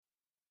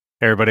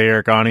Hey everybody,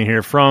 Eric Ani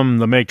here from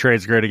the Make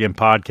Trades Great Again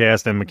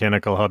podcast and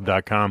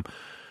mechanicalhub.com.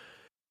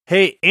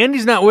 Hey,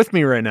 Andy's not with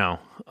me right now.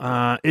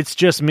 It's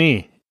just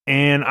me.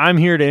 And I'm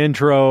here to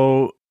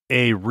intro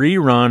a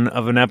rerun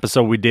of an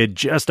episode we did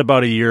just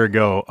about a year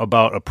ago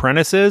about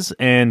apprentices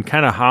and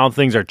kind of how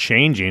things are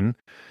changing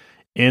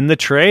in the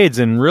trades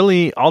and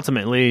really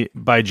ultimately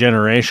by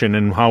generation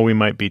and how we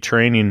might be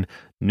training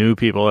new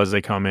people as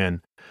they come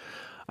in.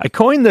 I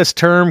coined this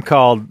term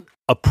called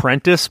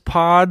apprentice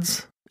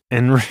pods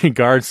in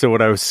regards to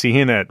what I was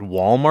seeing at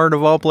Walmart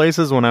of all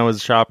places when I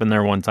was shopping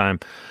there one time.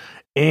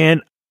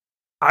 And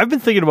I've been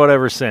thinking about it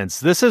ever since.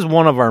 This is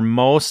one of our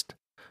most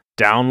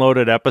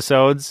downloaded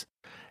episodes.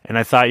 And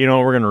I thought, we're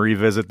going to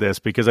revisit this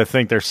because I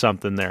think there's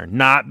something there.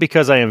 Not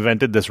because I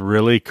invented this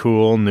really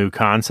cool new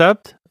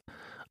concept.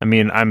 I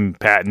mean, I'm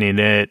patenting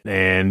it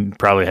and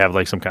probably have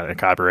like some kind of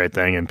copyright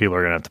thing and people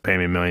are going to have to pay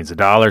me millions of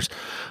dollars.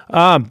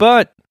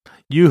 But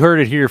you heard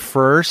it here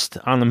first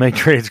on the Make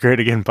Trades Great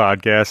Again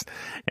podcast,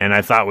 and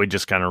I thought we'd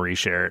just kind of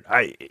reshare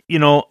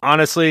it.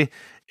 Honestly,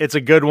 it's a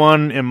good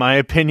one in my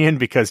opinion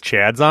because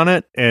Chad's on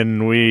it,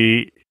 and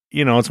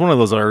it's one of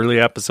those early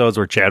episodes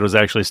where Chad was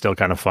actually still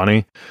kind of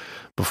funny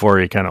before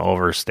he kind of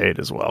overstayed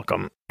his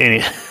welcome.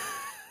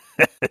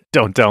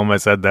 Don't tell him I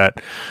said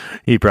that.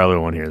 He probably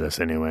won't hear this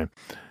anyway.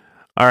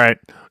 All right.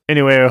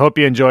 Anyway, I hope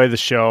you enjoy the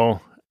show.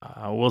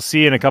 We'll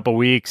see you in a couple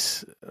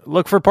weeks.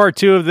 Look for part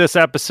 2 of this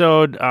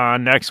episode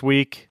next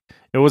week.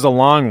 It was a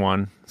long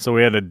one, so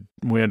we had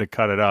to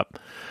cut it up.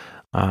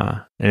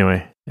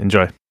 Anyway,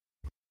 enjoy.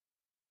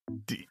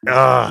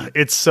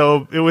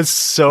 It was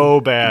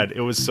so bad.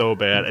 It was so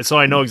bad. So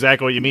I know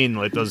exactly what you mean.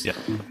 Like those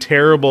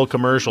terrible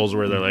commercials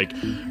where they're like,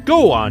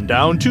 "Go on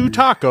down to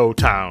Taco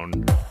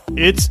Town.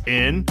 It's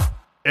in."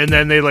 And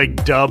then they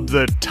like dub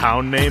the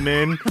town name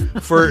in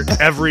for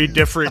every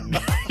different,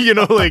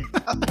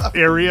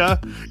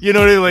 area.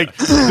 They like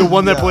the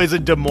one that plays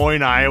in Des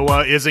Moines,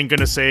 Iowa isn't going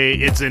to say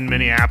it's in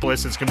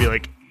Minneapolis. It's going to be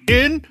like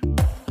in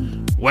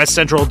West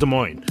Central Des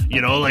Moines,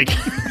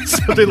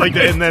 something like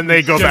that. And then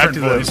they go back to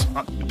those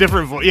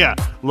different voice. Yeah.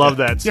 Love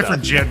that stuff.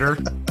 Different gender.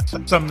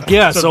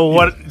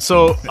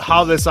 So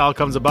how this all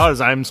comes about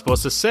is I'm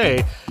supposed to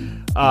say,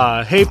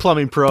 hey,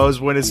 plumbing pros,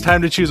 when it's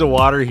time to choose a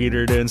water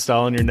heater to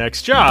install in your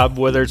next job,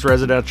 whether it's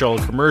residential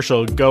or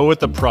commercial, go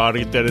with the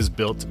product that is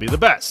built to be the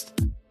best.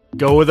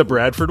 Go with a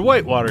Bradford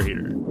White water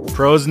heater.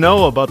 Pros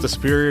know about the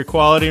superior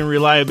quality and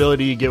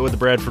reliability you get with the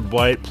Bradford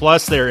White,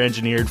 plus they're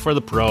engineered for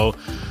the pro,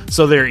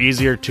 so they're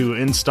easier to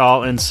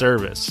install and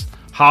service.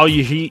 How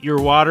you heat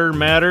your water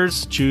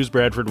matters. Choose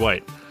Bradford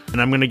White.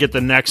 And I'm going to get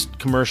the next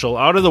commercial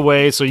out of the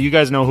way so you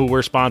guys know who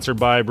we're sponsored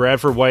by,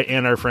 Bradford White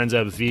and our friends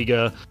at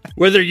Viga.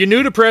 Whether you're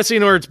new to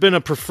pressing or it's been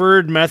a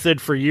preferred method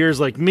for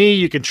years like me,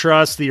 you can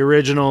trust the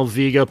original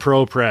Viga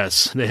Pro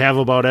Press. They have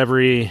about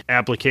every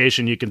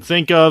application you can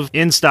think of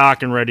in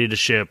stock and ready to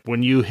ship.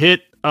 When you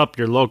hit up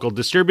your local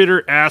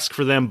distributor, ask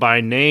for them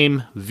by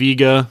name,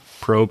 Viga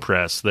Pro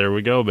Press. There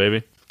we go,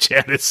 baby.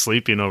 Chad is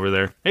sleeping over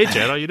there. Hey,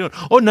 Chad, how you doing?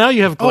 Oh, now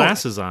you have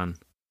glasses on.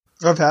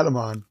 I've had them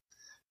on.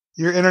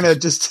 Your internet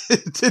just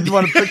didn't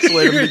want to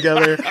pixelate them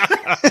together.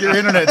 Your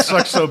internet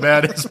sucked so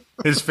bad,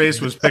 his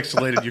face was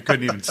pixelated. You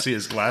couldn't even see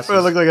his glasses. But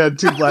it looked like I had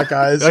 2 black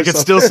eyes. I could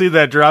still see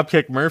that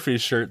Dropkick Murphy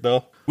shirt,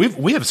 though.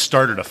 We have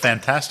started a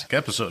fantastic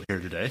episode here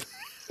today.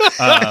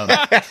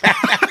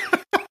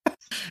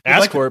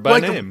 Ask for it by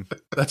name.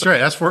 That's right.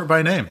 Ask for it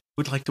by name.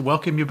 We'd like to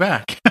welcome you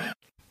back.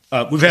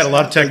 We've had a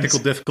lot of technical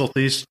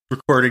difficulties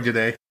recording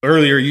today.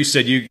 Earlier, you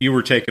said you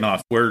were taking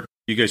off. Where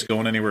you guys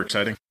going? Anywhere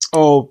exciting?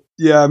 Oh,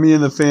 yeah, me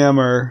and the fam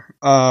are,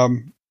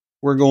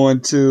 we're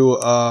going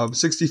to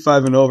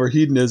 65 and over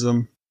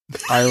Hedonism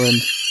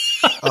Island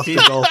off the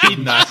Gulf.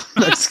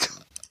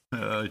 Mexico.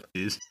 Oh,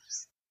 jeez.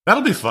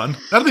 That'll be fun.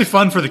 That'll be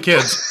fun for the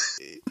kids.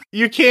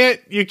 You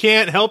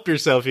can't help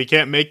yourself. You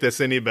can't make this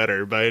any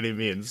better by any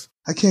means.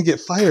 I can't get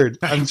fired.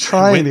 I'm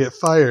trying to get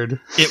fired.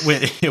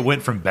 It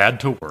went from bad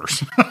to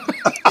worse.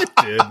 It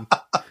did.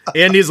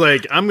 Andy's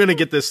like, I'm going to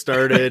get this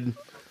started.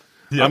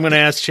 Yep. I'm going to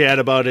ask Chad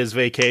about his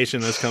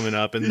vacation that's coming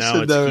up, and now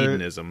it's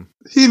hedonism.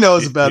 He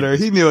knows better.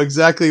 He knew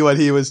exactly what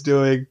he was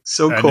doing.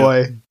 So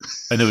coy.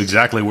 I knew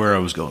exactly where I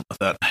was going with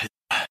that.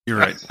 You're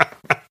right.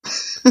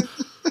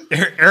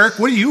 Eric,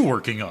 what are you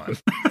working on?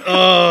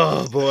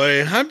 Oh,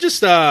 boy. I'm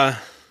just the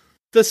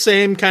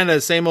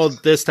same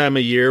old this time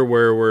of year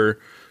where we're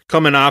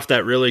coming off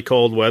that really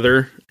cold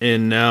weather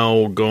and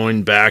now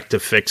going back to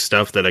fix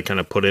stuff that I kind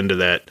of put into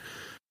that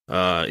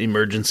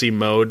emergency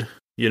mode.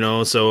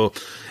 So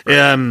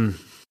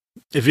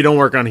if you don't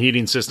work on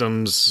heating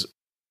systems,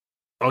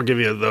 I'll give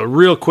you the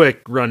real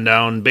quick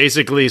rundown.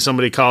 Basically,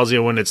 somebody calls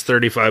you when it's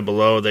 35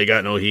 below, they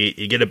got no heat.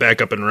 You get it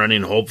back up and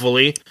running,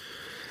 hopefully.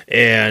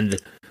 And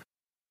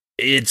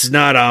it's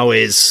not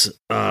always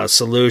a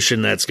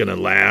solution that's going to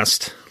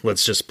last.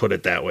 Let's just put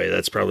it that way.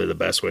 That's probably the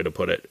best way to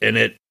put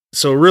it.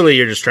 So really,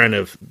 you're just trying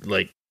to,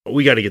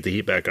 we got to get the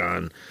heat back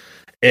on.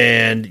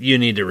 And you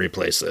need to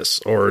replace this,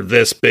 or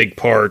this big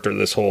part, or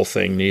this whole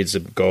thing needs to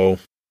go.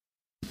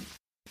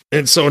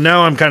 And so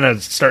now I'm kind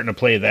of starting to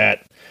play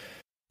that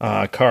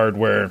card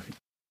where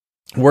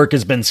work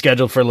has been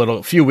scheduled for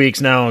a few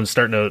weeks now and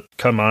starting to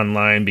come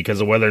online because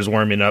the weather's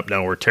warming up.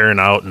 Now we're tearing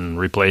out and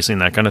replacing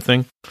that kind of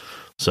thing.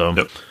 So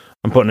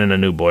I'm putting in a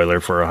new boiler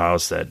for a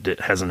house that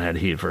hasn't had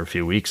heat for a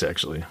few weeks,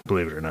 actually,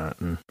 believe it or not.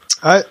 And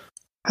I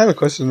have a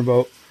question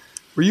about,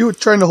 were you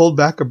trying to hold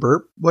back a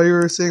burp while you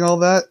were saying all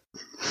that?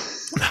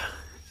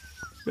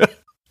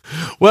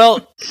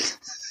 Well,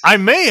 I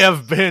may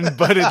have been,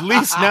 but at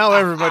least now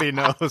everybody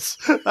knows.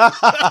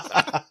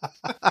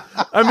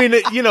 I mean,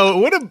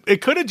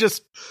 it could have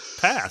just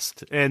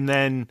passed, and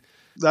then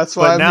that's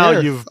why now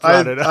here. You've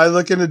brought it up. I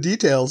look into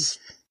details.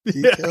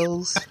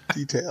 Details.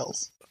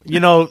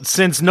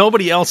 Since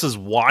nobody else is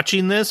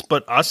watching this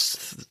but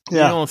us,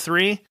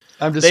 three,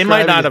 they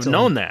might not have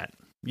known that.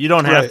 You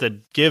don't have to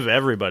give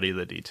everybody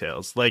the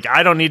details. Like,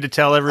 I don't need to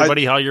tell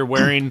everybody how you're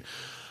wearing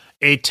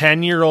a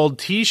 10-year-old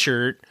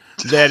T-shirt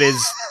that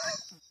is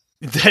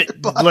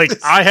like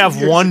I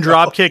have one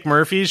Dropkick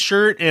Murphys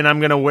shirt, and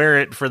I'm gonna wear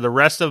it for the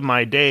rest of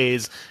my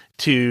days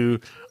to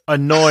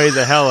annoy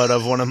the hell out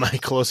of one of my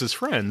closest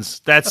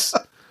friends. That's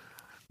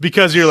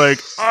because you're like,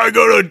 I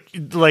go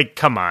to, like,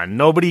 come on,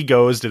 nobody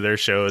goes to their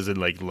shows and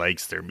like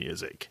likes their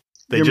music.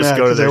 They just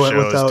go to their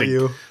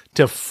shows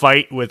to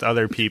fight with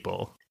other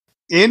people.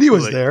 Andy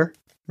was there.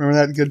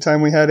 Remember that good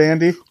time we had,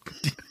 Andy?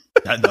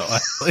 I know.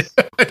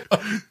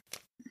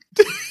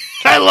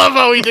 I love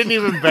how he didn't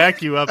even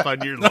back you up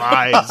on your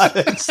lies.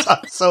 It's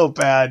so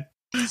bad.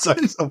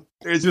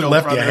 There's no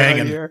left you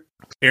hanging here.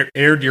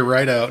 Aired you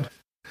right out.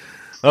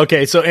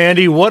 Okay, so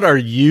Andy, what are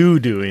you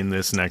doing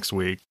this next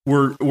week?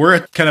 We're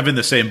kind of in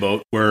the same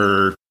boat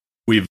where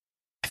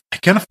I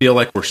kind of feel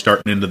like we're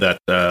starting into that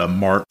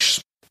March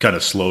kind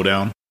of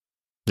slowdown.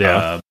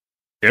 Yeah.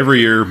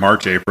 Every year,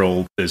 March,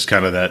 April is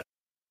kind of that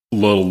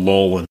little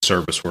lull in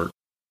service work.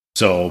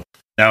 So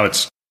now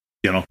it's,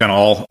 kind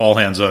of all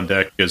hands on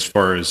deck as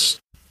far as,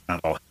 not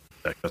all hands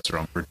on deck, that's the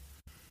wrong word.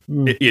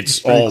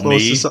 It's all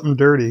close me. to something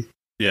dirty.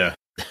 Yeah.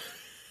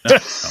 No.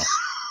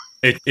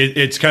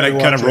 It's kind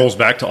of rolls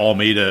back to all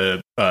me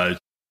to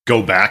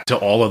go back to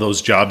all of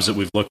those jobs that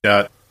we've looked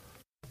at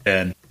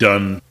and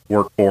done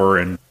work for,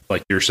 and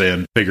like you're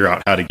saying, figure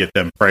out how to get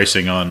them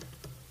pricing on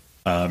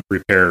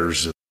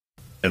repairs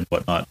and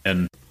whatnot.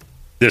 And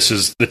this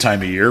is the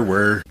time of year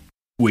where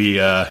we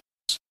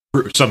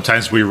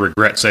sometimes we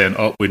regret saying,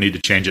 "Oh, we need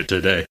to change it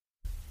today,"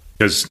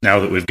 because now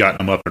that we've gotten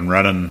them up and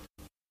running,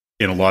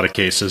 in a lot of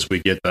cases we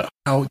get the,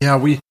 "Oh yeah,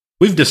 we've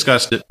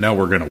discussed it. Now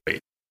we're going to wait.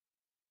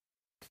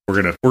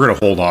 We're gonna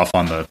hold off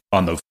on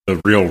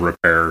the real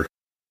repair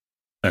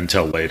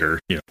until later."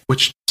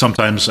 Which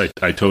sometimes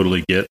I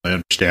totally get, I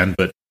understand,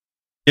 but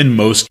in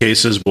most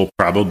cases we'll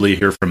probably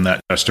hear from that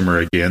customer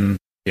again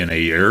in a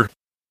year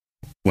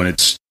when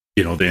it's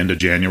the end of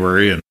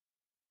January and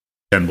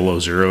 10 below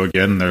zero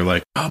again. They're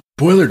like, "Oh,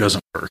 boiler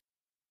doesn't work."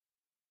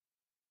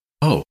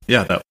 Oh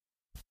yeah, that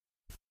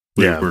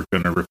we were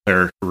going to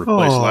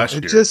replace last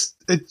year.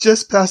 It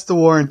just passed the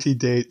warranty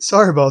date.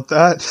 Sorry about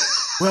that.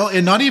 Well,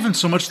 and not even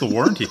so much the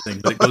warranty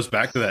thing, but it goes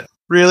back to that.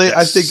 Really,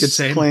 I think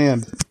it's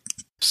planned.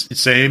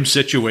 Same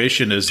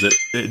situation as that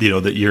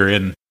that you're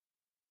in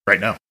right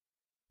now,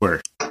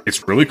 where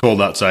it's really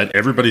cold outside,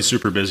 everybody's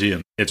super busy,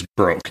 and it's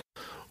broke.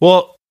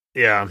 Well,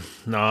 yeah,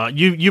 no,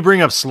 you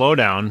bring up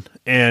slowdown,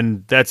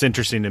 and that's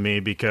interesting to me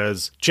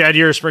because, Chad,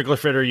 you're a sprinkler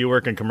fitter, you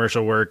work in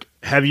commercial work.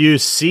 Have you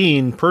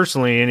seen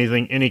personally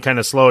any kind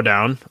of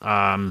slowdown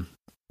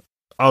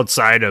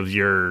outside of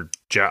your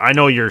job? I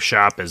know your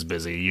shop is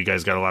busy. You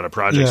guys got a lot of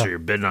projects, or you're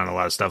bidding on a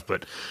lot of stuff,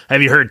 but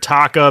have you heard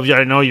talk of,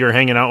 I know you're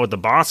hanging out with the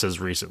bosses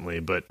recently,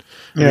 but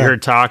have you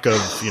heard talk of,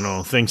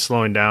 things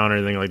slowing down or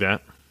anything like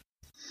that?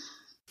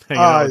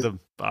 Hanging out with the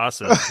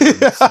bosses,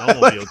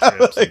 snowmobile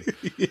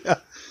trips. Yeah.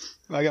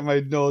 I got my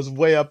nose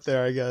way up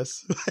there, I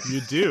guess.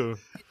 You do.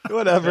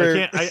 Whatever.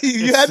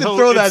 You had to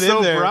throw that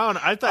in there. Brown.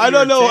 I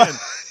don't know.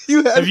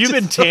 Have you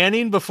been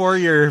tanning before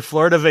your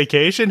Florida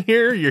vacation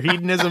here, your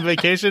hedonism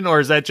vacation,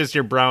 or is that just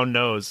your brown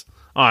nose?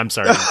 Oh, I'm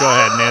sorry. Go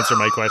ahead and answer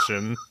my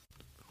question.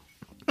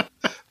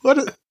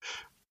 What?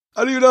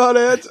 I don't even know how to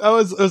answer. I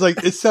was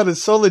like, it sounded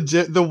so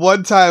legit. The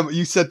one time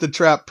you set the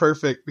trap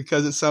perfect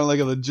because it sounded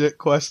like a legit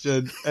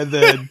question, and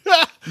then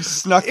you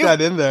snuck that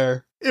in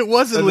there. It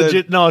wasn't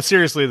legit. No,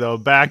 seriously though.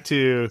 Back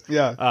to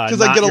because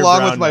I get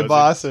along with my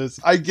bosses.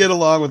 I get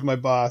along with my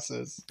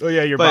bosses. Oh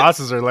yeah, your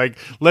bosses are like,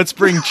 let's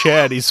bring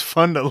Chad. He's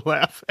fun to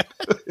laugh at.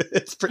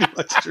 It's pretty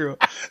much true.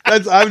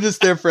 I'm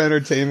just there for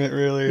entertainment,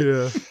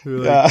 really.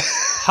 Yeah.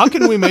 How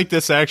can we make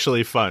this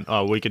actually fun?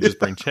 Oh, we could just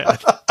bring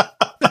Chad.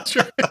 That's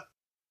right.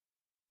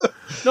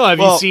 No, have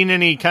you seen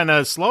any kind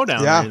of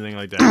slowdown or anything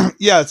like that?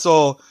 Yeah.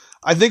 So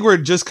I think we're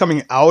just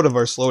coming out of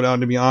our slowdown.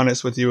 To be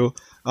honest with you,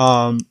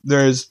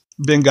 there's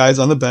been guys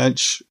on the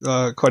bench,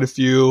 quite a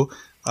few,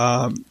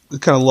 kind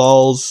of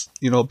lulls,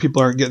 people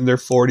aren't getting their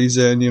 40s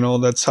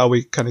in, that's how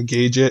we kind of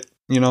gauge it,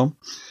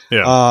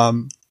 Yeah.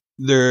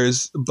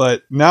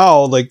 But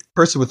now, like,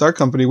 person with our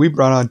company, we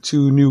brought on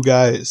 2 new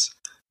guys,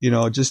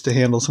 just to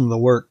handle some of the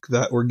work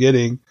that we're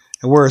getting,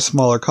 and we're a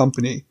smaller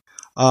company.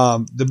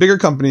 The bigger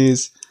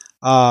companies,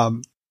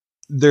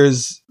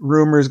 there's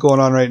rumors going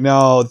on right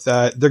now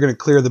that they're going to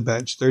clear the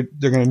bench. They're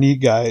going to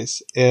need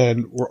guys,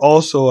 and we're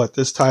also at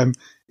this time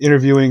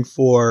interviewing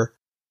for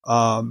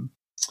a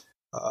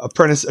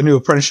new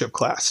apprenticeship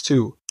class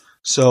too.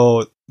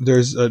 So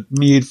there's a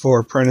need for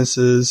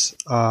apprentices.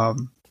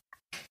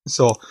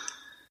 So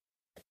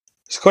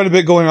there's quite a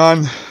bit going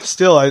on.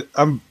 Still,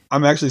 I'm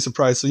actually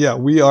surprised. So yeah,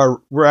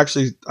 we're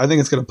actually, I think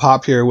it's going to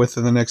pop here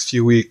within the next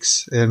few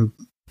weeks, and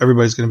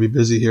everybody's going to be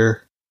busy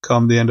here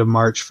come the end of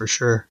March for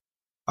sure.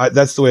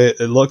 That's the way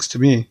it looks to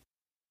me.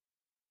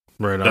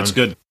 Right on. That's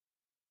good.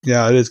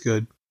 Yeah, it is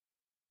good.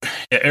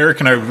 Yeah,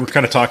 Eric and I were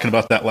kind of talking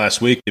about that last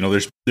week. You know,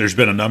 there's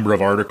been a number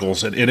of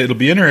articles, and it'll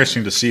be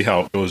interesting to see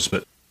how it goes.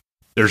 But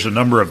there's a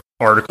number of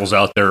articles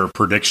out there,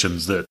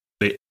 predictions that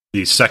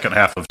the second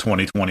half of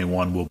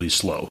 2021 will be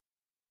slow.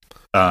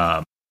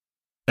 And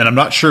I'm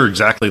not sure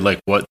exactly like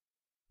what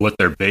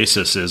their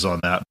basis is on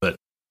that, but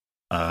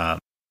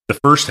the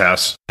first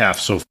half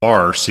so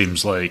far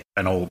seems like,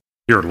 I know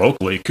here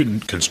locally,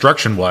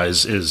 construction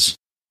wise, is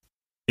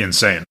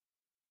insane.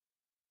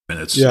 And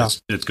it's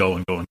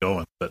going.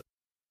 But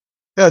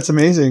yeah, it's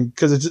amazing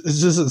because it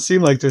just doesn't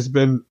seem like there's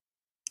been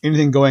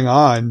anything going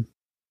on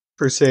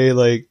per se,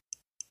 like,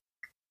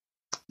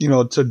 you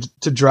know,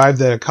 to drive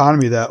the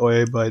economy that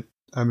way. But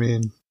I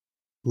mean,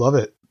 love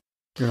it.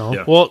 You know.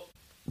 Yeah. Well,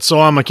 so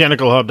on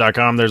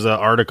mechanicalhub.com, there's an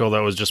article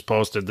that was just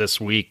posted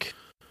this week,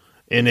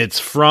 and it's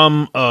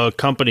from a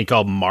company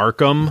called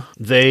Markham.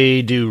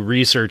 They do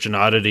research and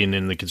auditing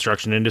in the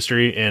construction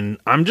industry, and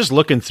I'm just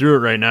looking through it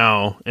right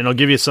now, and I'll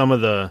give you some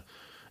of the.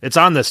 It's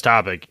on this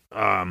topic.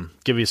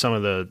 Give you some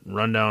of the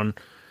rundown.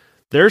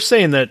 They're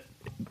saying that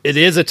it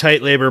is a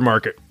tight labor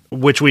market,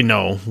 which we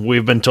know.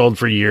 We've been told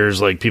for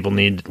years, like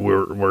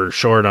we're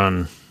short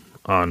on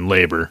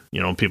labor. You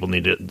know, people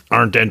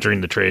aren't entering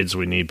the trades.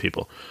 We need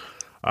people.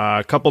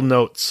 A couple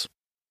notes.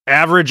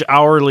 Average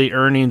hourly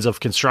earnings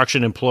of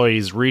construction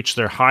employees reached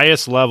their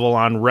highest level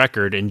on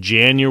record in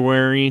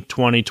January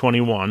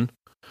 2021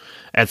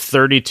 at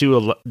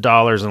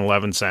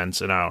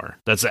 $32.11 an hour.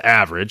 That's the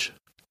average.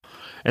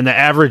 And the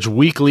average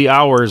weekly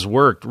hours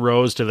worked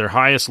rose to their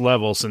highest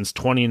level since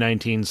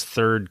 2019's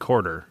third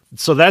quarter.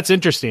 So that's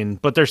interesting.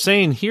 But they're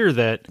saying here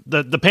that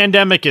the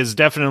pandemic is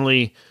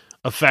definitely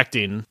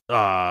affecting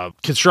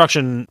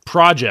construction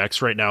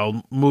projects right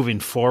now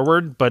moving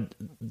forward. But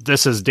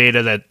this is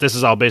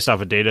all based off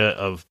of data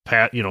of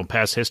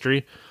past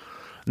history.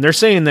 And they're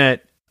saying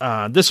that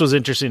this was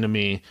interesting to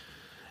me.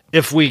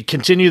 If we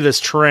continue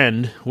this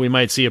trend, we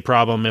might see a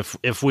problem.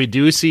 If we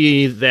do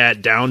see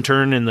that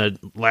downturn in the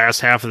last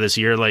half of this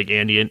year, like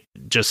Andy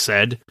just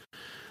said,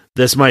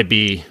 this might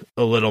be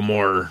a little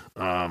more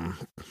of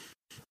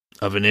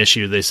an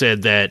issue. They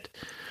said that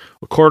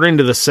according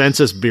to the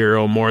Census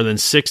Bureau, more than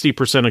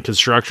 60% of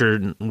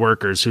construction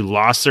workers who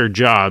lost their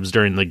jobs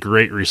during the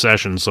Great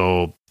Recession,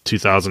 so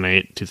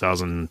 2008,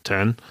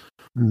 2010,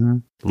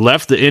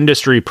 left the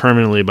industry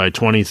permanently by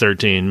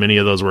 2013. Many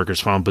of those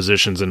workers found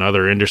positions in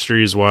other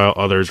industries while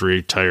others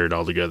retired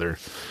altogether.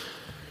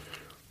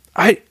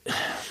 I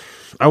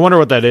wonder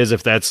what that is,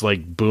 if that's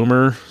like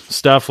boomer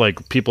stuff,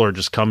 like people are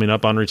just coming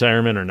up on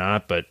retirement or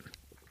not. But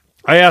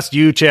I asked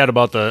you, Chad,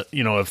 about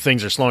if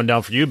things are slowing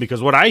down for you,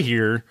 because what I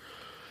hear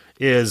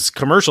is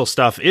commercial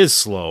stuff is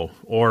slow,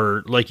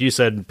 or like you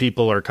said,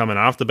 people are coming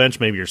off the bench.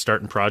 Maybe you're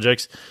starting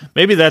projects.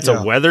 Maybe that's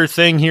a weather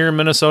thing here in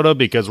Minnesota,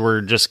 because we're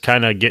just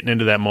kind of getting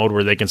into that mode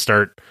where they can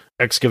start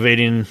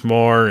excavating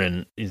more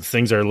and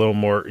things are a little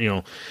more,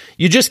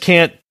 you just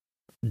can't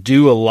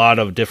do a lot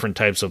of different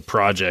types of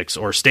projects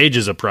or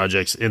stages of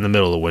projects in the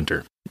middle of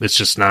winter. It's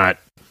just not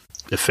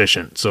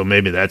efficient. So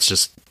maybe that's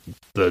just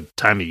the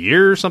time of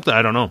year or something.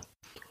 I don't know.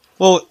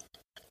 Well,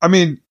 I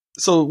mean,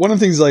 so one of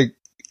the things like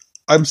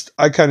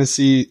I kind of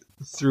see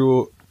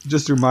through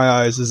my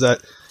eyes is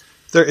that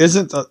there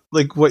isn't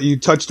like what you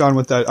touched on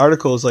with that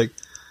article is like,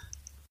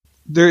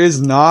 there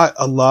is not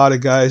a lot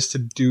of guys to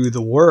do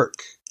the work,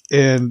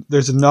 and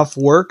there's enough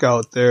work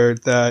out there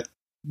that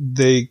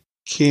they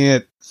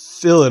can't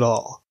fill it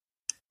all.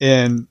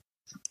 And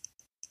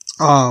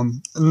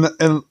when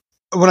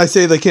I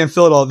say they can't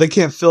fill it all, they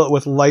can't fill it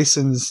with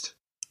licensed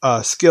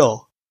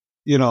skill,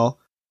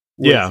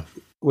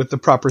 with the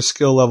proper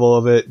skill level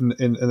of it and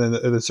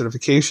the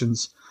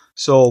certifications.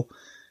 So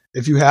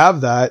if you have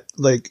that,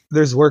 like,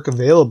 there's work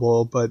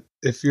available, but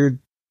if you're,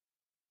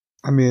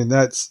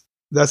 that's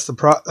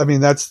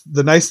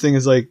the nice thing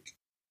is, like,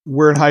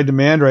 we're in high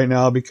demand right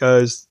now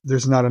because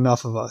there's not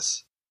enough of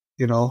us,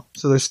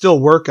 so there's still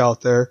work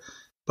out there,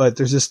 but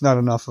there's just not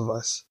enough of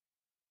us.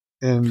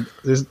 And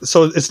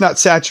so it's not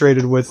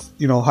saturated with,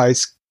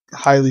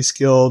 highly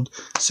skilled,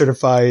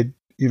 certified,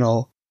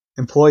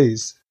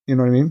 employees. You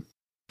know what I mean?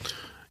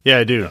 Yeah,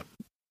 I do.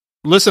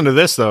 Listen to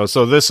this, though.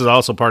 So this is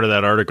also part of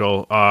that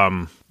article.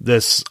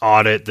 This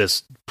audit,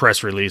 this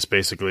press release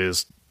basically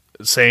is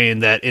saying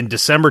that in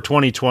December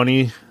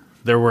 2020,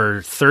 there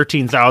were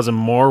 13,000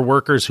 more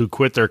workers who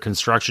quit their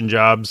construction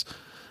jobs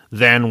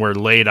than were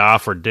laid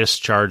off or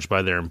discharged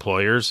by their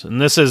employers. And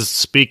this is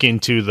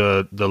speaking to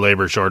the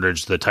labor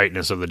shortage, the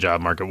tightness of the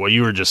job market, what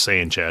you were just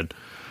saying, Chad.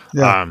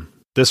 Yeah.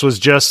 This was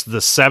just the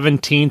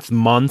 17th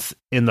month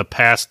in the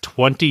past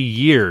 20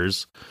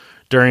 years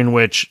during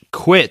which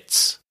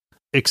quits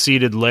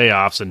exceeded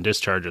layoffs and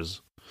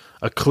discharges.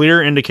 A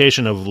clear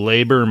indication of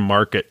labor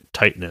market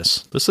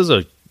tightness. This is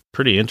a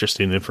pretty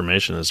interesting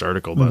information, this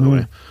article, by the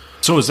way.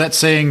 So is that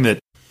saying that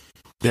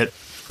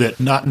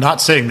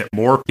not saying that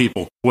more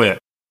people quit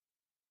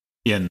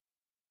in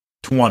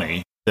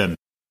 20 than,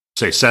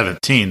 say,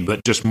 17,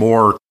 but just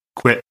more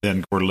quit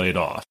than were laid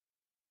off?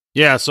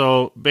 Yeah,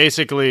 so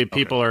basically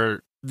people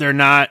they're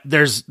not,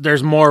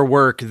 there's more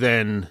work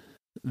than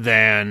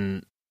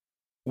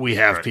we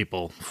have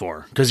people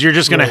for. Because you're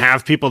just going to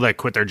have people that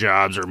quit their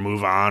jobs or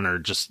move on or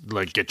just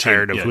like get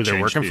tired of who they're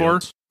working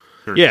for.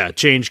 Sure. Yeah,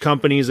 change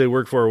companies they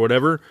work for or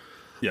whatever.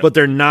 Yep. But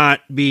they're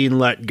not being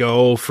let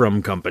go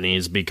from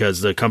companies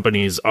because the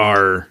companies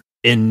are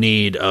in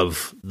need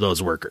of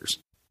those workers.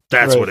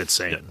 That's what it's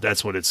saying.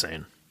 That's what it's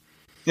saying.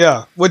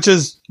 Yeah, which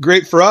is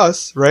great for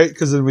us, right?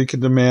 Because then we can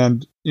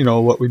demand,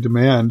 what we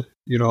demand,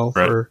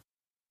 for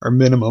our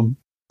minimum.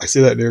 I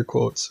say that in air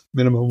quotes,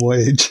 minimum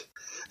wage,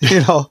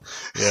 Yeah.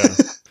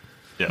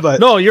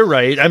 But no, you're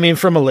right. I mean,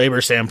 from a labor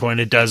standpoint,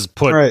 it does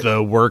put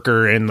the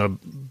worker in the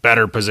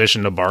better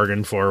position to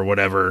bargain for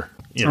whatever,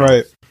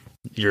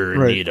 you're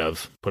in need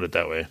of, put it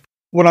that way.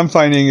 What I'm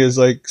finding is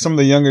like some of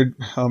the younger,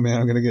 oh man,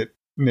 I'm going to get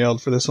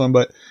nailed for this one,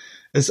 but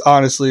it's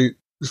honestly,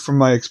 from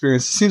my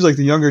experience, it seems like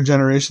the younger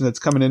generation that's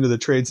coming into the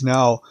trades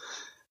now,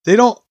 they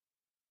don't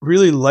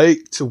really like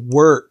to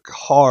work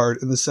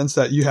hard in the sense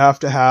that you have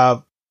to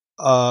have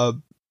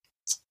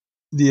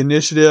the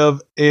initiative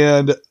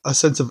and a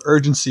sense of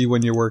urgency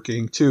when you're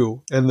working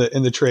too in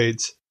the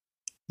trades.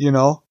 You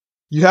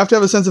have to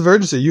have a sense of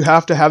urgency. You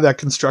have to have that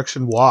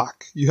construction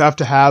walk. You have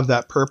to have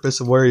that purpose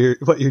of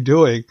what you're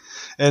doing.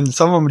 And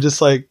some of them are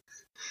just like,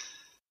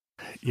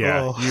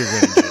 you're gonna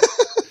get.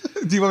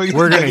 Do you want me to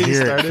We're going to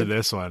hear it for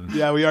this one.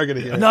 Yeah, we are going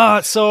to hear it.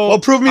 No, so well,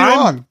 prove me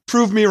wrong.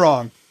 Prove me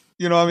wrong.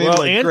 You know what I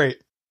mean? Well,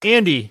 great.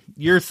 Andy,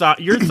 your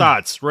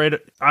thoughts, right?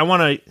 I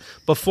want to,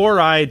 before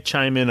I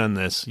chime in on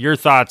this, your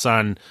thoughts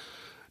on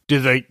do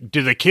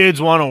the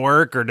kids want to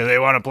work or do they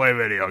want to play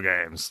video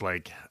games?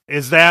 Like,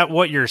 is that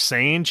what you're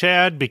saying,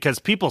 Chad? Because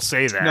people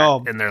say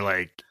that and they're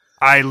like,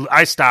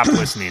 I stop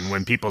listening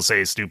when people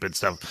say stupid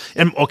stuff.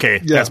 And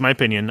that's my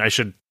opinion. I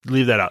should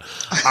leave that out.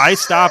 I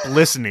stop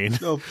listening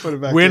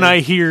when I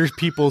hear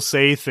people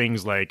say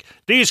things like,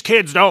 these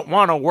kids don't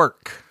want to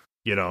work,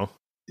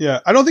 Yeah,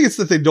 I don't think it's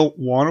that they don't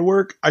want to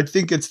work. I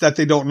think it's that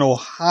they don't know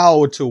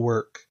how to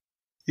work.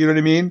 You know what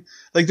I mean?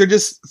 Like they're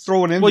just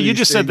throwing in. Well, you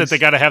just said that they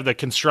got to have the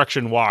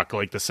construction walk,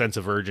 like the sense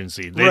of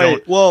urgency. They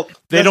right. Well,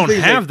 they don't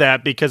have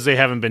that because they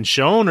haven't been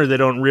shown, or they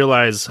don't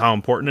realize how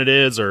important it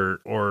is, or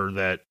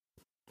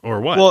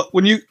what.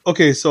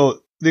 Well,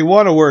 so they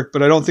want to work,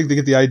 but I don't think they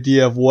get the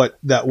idea of what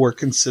that work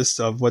consists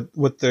of, what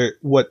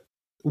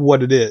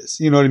it is.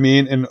 You know what I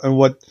mean? And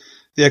what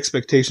the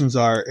expectations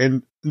are,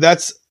 and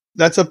that's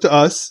up to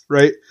us,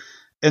 right?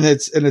 And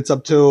it's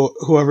up to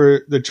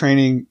whoever the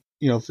training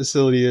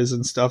facility is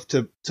and stuff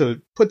to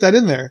put that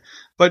in there.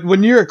 But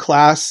when you've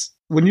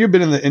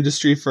been in the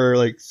industry for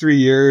like 3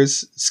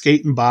 years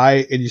skating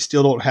by and you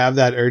still don't have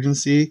that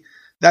urgency,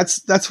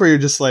 that's where you're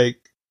just like,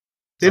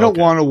 they don't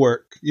want to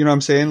work. You know what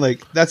I'm saying?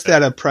 Like that's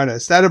that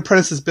apprentice. That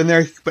apprentice has been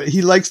there, but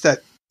he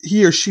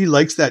or she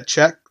likes that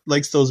check,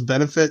 likes those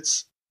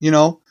benefits,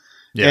 Yeah.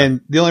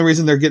 And the only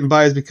reason they're getting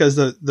by is because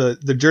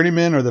the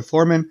journeyman or the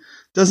foreman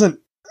doesn't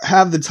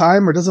have the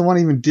time or doesn't want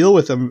to even deal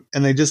with them,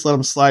 and they just let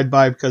them slide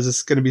by because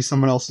it's going to be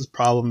someone else's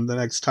problem the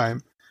next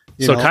time.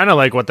 So kind of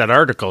like what that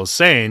article is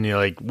saying,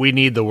 we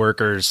need the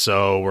workers,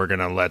 so we're going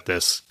to let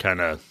this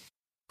kind of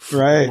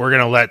we're going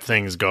to let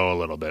things go a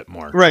little bit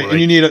more. Right.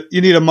 And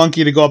you need a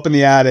monkey to go up in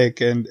the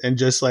attic and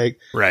just like,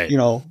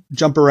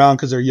 jump around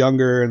because they're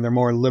younger and they're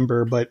more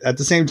limber. But at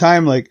the same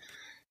time, like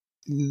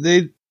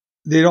they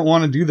don't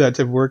want to do that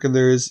type of work.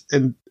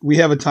 And we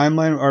have a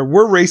timeline, or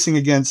we're racing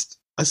against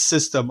a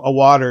system, a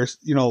water,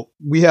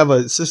 we have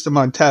a system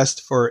on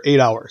test for 8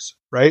 hours,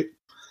 right?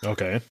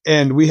 Okay.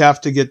 And we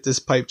have to get this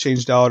pipe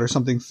changed out or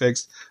something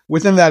fixed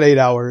within that 8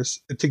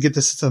 hours to get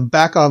the system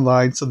back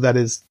online. So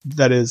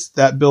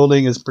that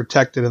building is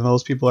protected and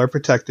those people are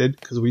protected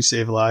because we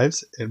save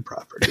lives and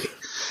property.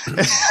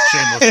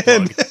 Shameless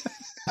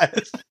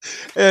plug.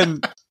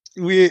 And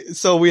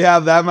we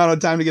have that amount of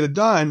time to get it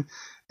done.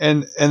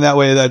 And that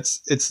way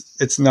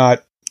it's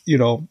not,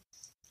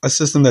 a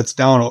system that's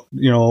down,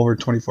 over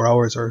 24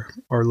 hours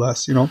or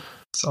less,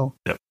 so.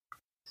 Yep.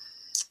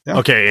 Yeah.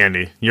 Okay,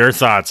 Andy, your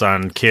thoughts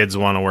on kids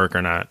want to work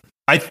or not?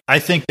 I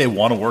think they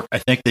want to work. I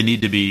think they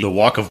need to be the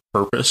walk of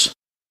purpose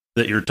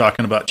that you're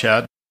talking about,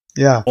 Chad.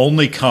 Yeah.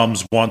 Only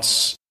comes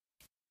once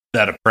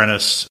that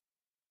apprentice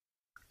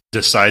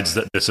decides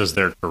that this is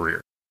their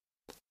career.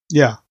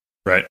 Yeah.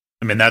 Right.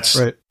 I mean, that's,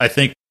 right. I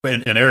think,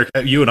 and Eric,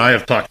 you and I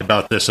have talked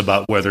about this,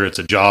 about whether it's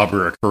a job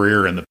or a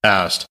career in the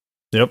past.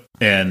 Yep.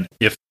 And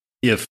if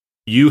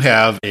you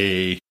have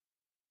I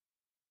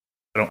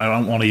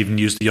don't want to even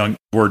use the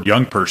word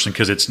young person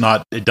because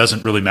it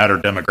doesn't really matter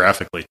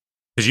demographically,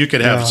 because you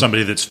could have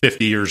somebody that's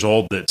 50 years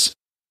old that's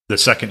the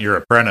second year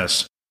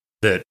apprentice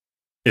that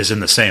is in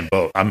the same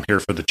boat. I'm here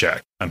for the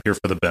check. I'm here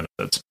for the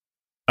benefits.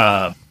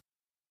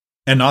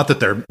 And not that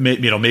they're,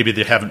 maybe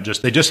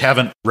they just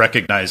haven't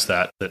recognized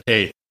that,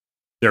 hey,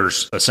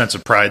 there's a sense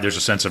of pride, there's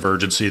a sense of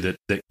urgency that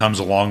comes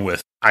along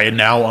with, I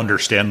now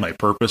understand my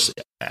purpose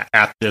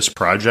at this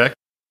project,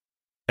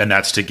 and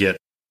that's to get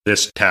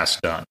this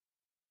task done.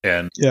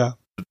 And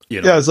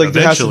it's like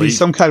there has to be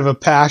some kind of a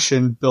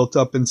passion built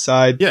up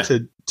inside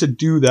to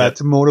do that,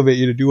 to motivate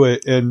you to do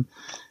it. And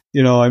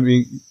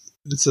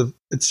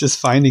it's just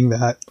finding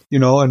that,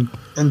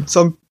 and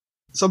some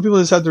people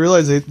just have to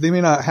realize they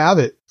may not have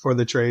it for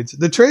the trades.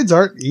 The trades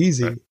aren't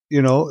easy. Right.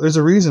 There's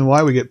a reason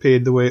why we get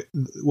paid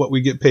what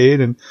we get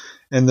paid and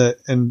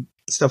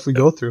stuff we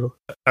go through.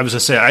 I was going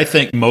to say, I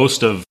think in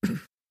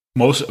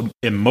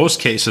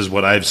most cases,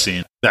 what I've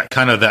seen,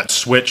 that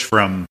switch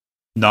from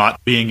not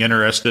being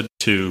interested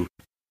to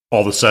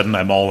all of a sudden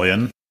I'm all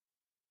in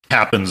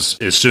happens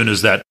as soon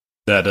as that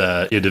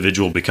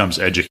individual becomes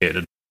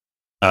educated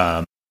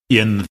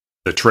in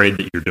the trade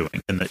that you're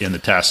doing, in the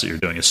tasks that you're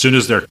doing. As soon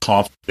as they're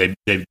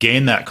they've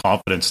gained that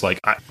confidence,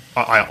 like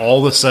I all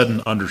of a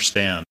sudden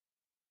understand.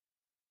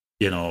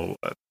 I'm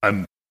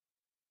going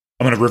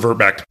to revert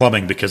back to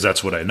plumbing because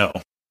that's what I know.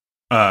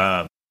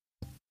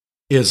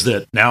 Is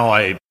that now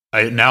I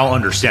now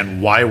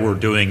understand why we're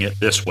doing it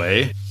this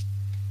way,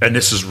 and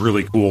this is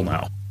really cool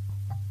now.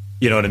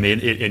 You know what I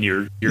mean? And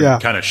you're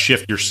kind of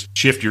shift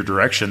your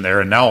direction there,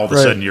 and now all of a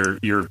sudden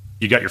you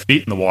got your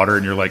feet in the water,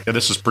 and you're like,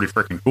 this is pretty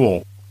freaking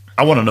cool.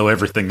 I want to know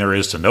everything there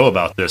is to know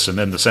about this, and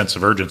then the sense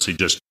of urgency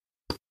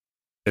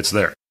it's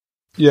there.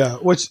 Yeah,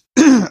 which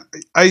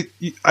I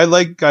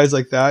like guys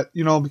like that,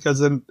 because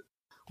then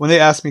when they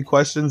ask me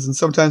questions, and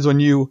sometimes when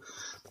you,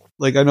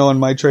 like, I know in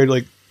my trade,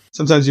 like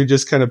sometimes you're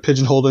just kind of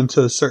pigeonholed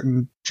into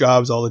certain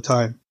jobs all the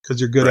time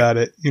because you're good at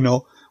it,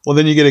 Well,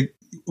 then you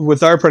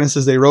with our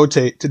apprentices, they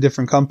rotate to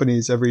different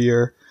companies every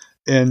year,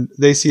 and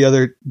they see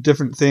other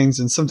different things,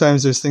 and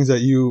sometimes there's things that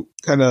you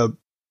kind of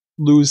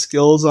lose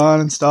skills on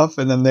and stuff,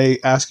 and then they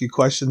ask you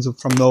questions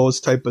from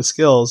those type of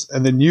skills,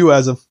 and then you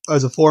as a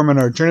foreman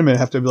or a journeyman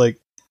have to be like,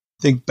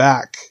 think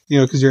back,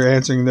 because you're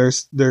answering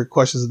their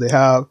questions that they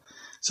have.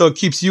 So it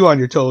keeps you on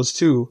your toes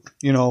too,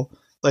 I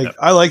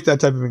like that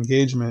type of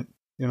engagement,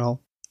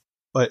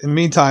 but in the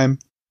meantime,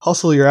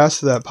 hustle your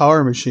ass to that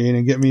power machine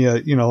and get me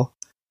a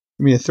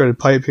threaded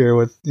pipe here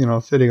with,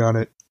 fitting on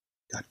it.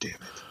 God damn it.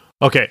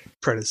 Okay.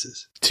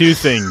 Apprentices. Two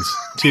things.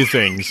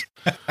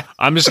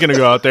 I'm just going to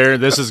go out there.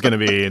 This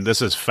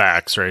is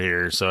facts right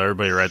here. So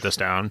everybody write this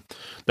down.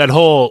 That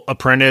whole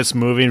apprentice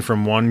moving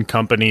from one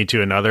company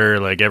to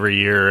another, like every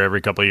year, every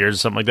couple of years,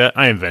 something like that.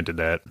 I invented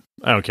that.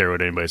 I don't care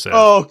what anybody says.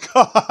 Oh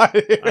God.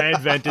 I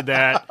invented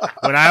that.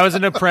 When I was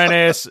an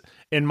apprentice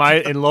in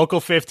local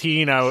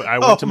 15, I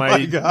went to my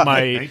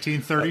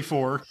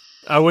 1934.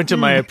 I went to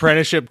my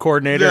apprenticeship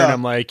coordinator and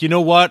I'm like, you know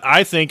what?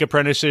 I think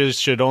apprentices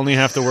should only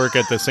have to work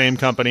at the same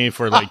company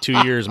for like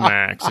 2 years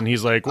max. And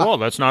he's like, well,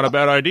 that's not a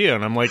bad idea.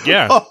 And I'm like,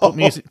 yeah,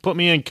 put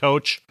me in,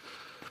 coach.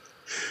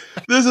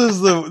 This is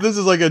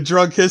like a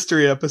drunk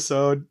history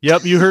episode.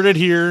 Yep. You heard it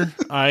here.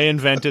 I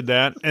invented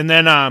that. And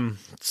then,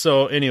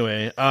 so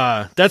anyway,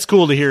 that's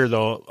cool to hear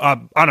though,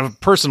 on a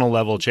personal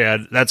level,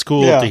 Chad, that's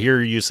cool to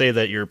hear you say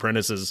that your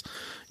apprentices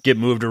get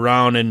moved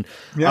around. And,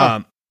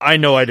 I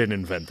know I didn't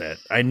invent that.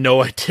 I know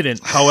I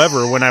didn't.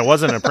 However, when I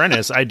was an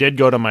apprentice, I did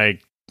go to my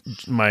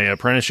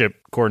apprenticeship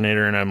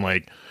coordinator and I'm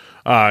like,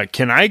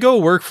 can I go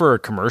work for a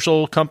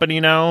commercial company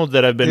now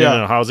that I've been in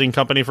a housing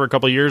company for a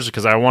couple of years?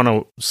 Because I want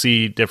to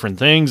see different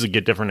things and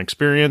get different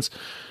experience.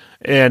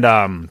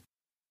 And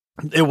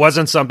it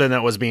wasn't something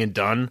that was being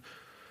done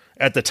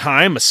at the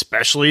time,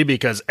 especially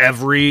because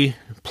every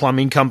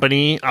plumbing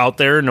company out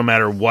there, no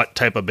matter what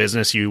type of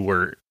business you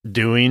were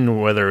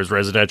doing, whether it was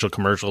residential,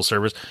 commercial,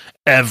 service,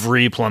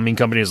 every plumbing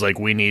company is like,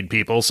 we need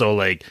people. So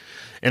like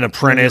an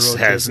apprentice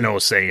has no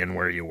say in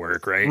where you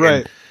work.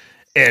 Right.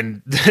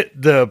 And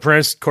the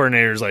apprentice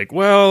coordinator is like,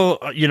 well,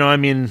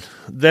 then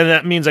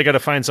that means I got to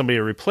find somebody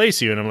to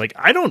replace you. And I'm like,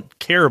 I don't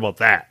care about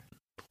that.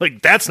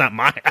 Like, that's not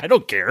I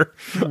don't care.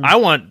 I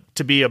want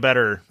to be a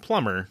better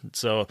plumber.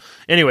 So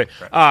anyway,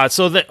 that's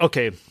off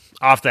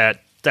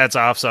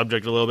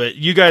subject a little bit.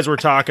 You guys were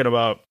talking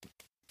about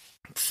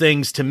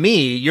things to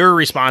me, your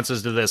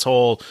responses to this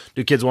whole,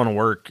 do kids want to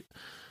work?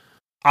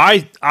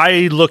 I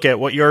look at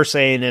what you're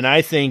saying and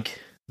I think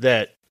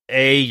that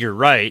you're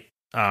right.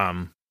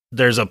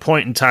 There's a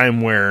point in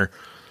time where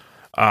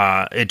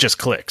it just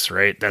clicks,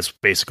 right? That's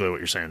basically what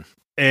you're saying.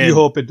 And you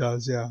hope it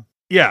does. Yeah.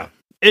 Yeah.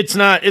 It's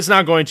not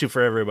going to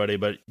for everybody,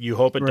 but you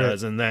hope it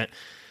does.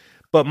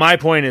 But my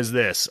point is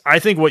this. I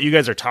think what you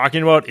guys are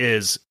talking about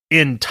is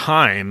in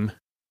time,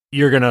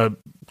 you're going to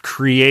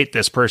create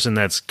this person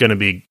that's going to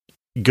be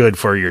good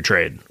for your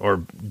trade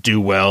or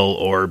do well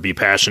or be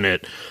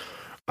passionate.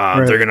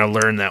 They're going to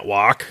learn that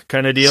walk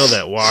kind of deal,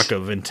 that walk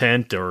of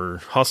intent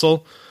or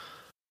hustle.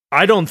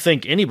 I don't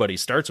think anybody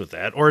starts with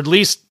that, or at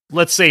least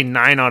let's say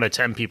 9 out of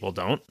 10 people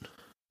don't,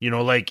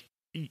 like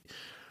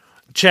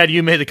Chad,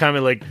 you made the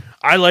comment like,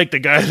 I like the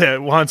guy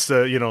that wants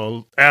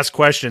to, ask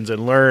questions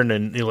and learn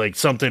and like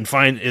something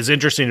is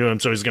interesting to him,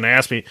 so he's going to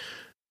ask me.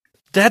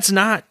 That's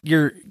not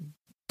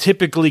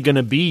typically going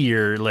to be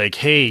your like,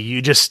 hey,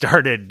 you just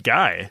started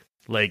guy.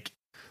 Like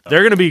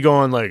they're going to be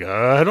going like,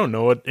 I don't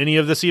know what any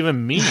of this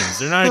even means.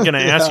 They're not going to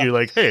ask you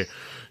like, hey,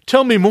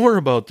 tell me more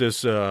about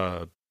this.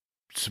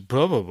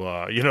 Blah blah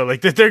blah.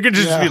 Like they're going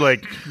to just be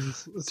like,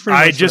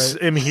 I just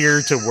am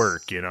here to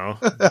work.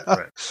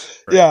 Right.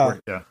 Yeah.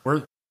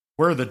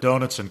 Where are the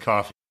donuts and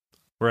coffee?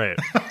 Right.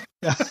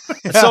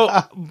 So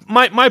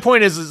my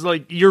point is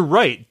like, you're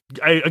right.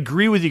 I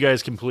agree with you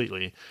guys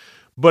completely,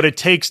 but it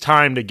takes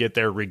time to get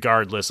there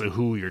regardless of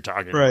who you're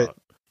talking about.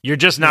 You're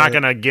just not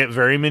going to get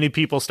very many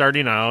people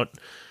starting out.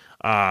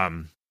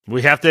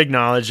 We have to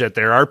acknowledge that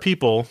there are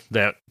people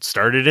that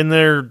started in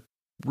their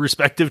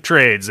respective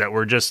trades that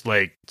were just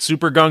like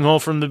super gung-ho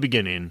from the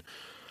beginning.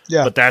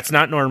 Yeah. But that's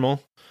not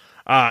normal.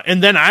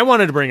 And then I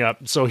wanted to bring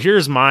up, so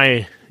here's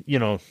my,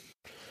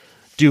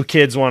 do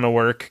kids want to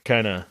work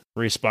kind of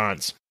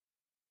response.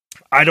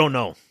 I don't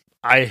know.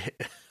 I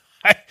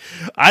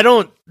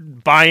don't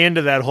buy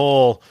into that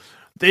whole,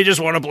 they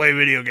just want to play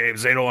video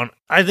games. They don't want,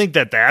 I think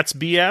that's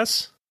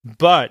BS,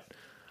 but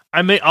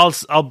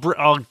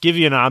I'll give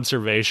you an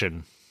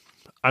observation.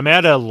 I'm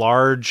at a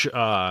large,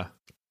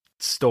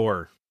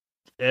 store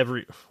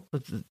it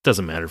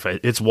doesn't matter if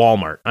it's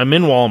Walmart. I'm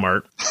in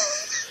Walmart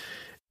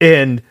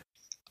and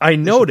I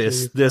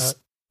noticed this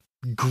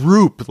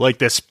group, like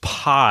this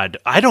pod.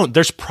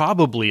 There's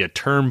probably a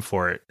term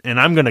for it, and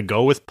I'm going to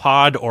go with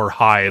pod or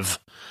hive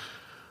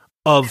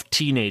of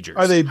teenagers.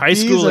 Are they high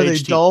school age? Are they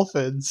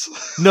dolphins?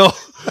 No,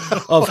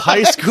 of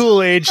high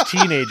school age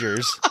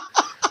teenagers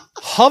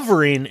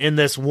hovering in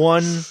this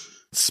one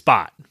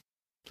spot.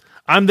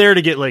 I'm there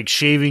to get like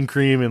shaving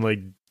cream and like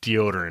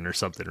deodorant or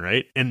something,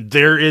 right? And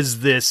there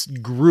is this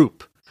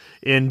group,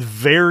 and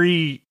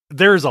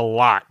there's a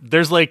lot.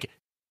 There's like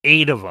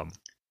 8 of them.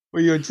 Were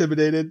you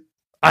intimidated?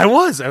 I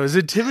was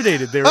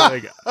intimidated. They were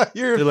like,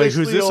 they're like,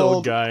 who's this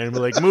old guy? And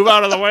we're like, move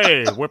out of the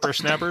way,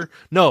 whippersnapper.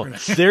 No,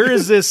 there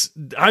is this.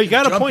 I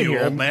got a point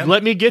here.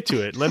 Let me get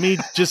to it.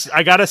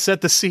 I got to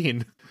set the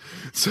scene.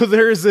 So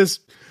there is this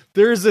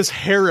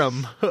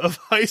harem of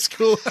high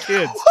school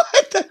kids.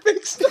 What? That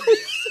makes no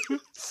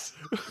sense.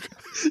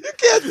 You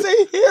can't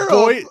say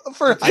harem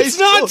for high school. It's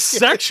not kids.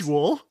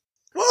 Sexual.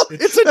 Well,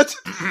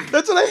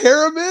 that's what a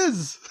harem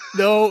is.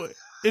 No,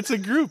 it's a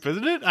group,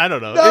 isn't it? I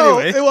don't know. No,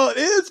 anyway. Well, it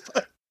is.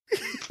 But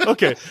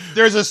okay.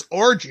 There's this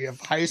orgy of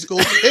high school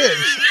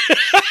kids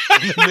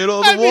in the middle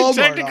of the Walmart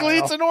technically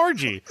aisle. It's an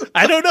orgy.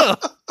 I don't know.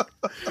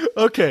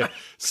 Okay.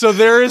 So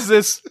there is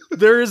this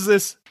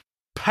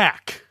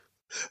pack.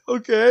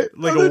 Okay.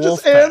 Like they're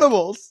just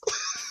animals.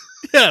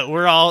 Yeah,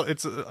 we're all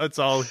it's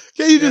all.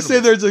 Can you just say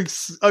there's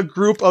a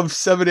group of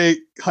 7-8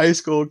 high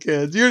school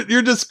kids?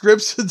 Your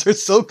descriptions are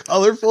so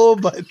colorful,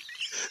 but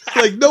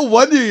like no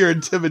wonder you're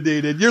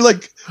intimidated. You're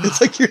like, it's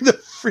like you're in the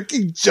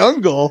freaking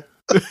jungle.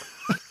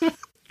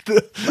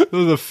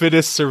 The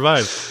fittest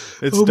survive.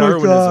 It's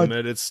Darwinism.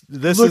 And it's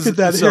this. Look at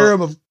that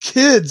harem of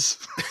kids.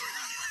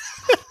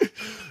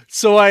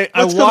 So I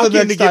walk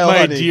in to get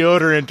my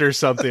deodorant or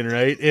something,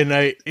 right?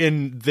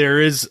 And there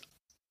is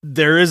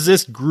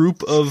this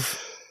group of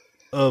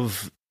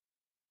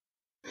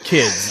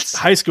kids,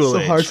 high school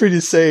age. So hard for you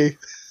to say.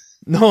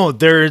 No,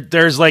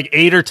 there's like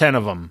 8 or 10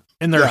 of them,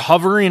 and they're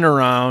hovering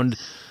around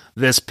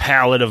this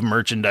pallet of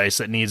merchandise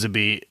that needs to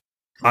be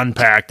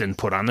unpacked and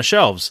put on the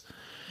shelves.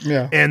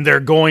 Yeah. And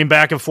they're going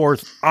back and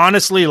forth,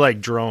 honestly,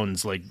 like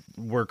drones, like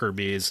worker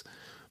bees,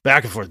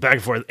 back and forth.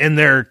 And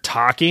they're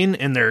talking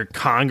and they're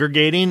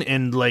congregating,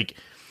 and like,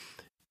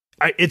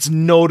 it's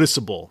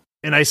noticeable.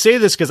 And I say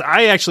this because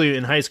I actually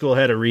in high school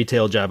had a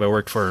retail job. I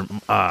worked for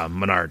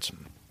Menards.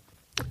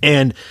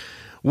 And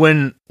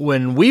when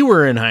we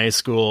were in high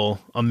school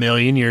a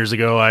million years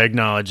ago, I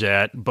acknowledge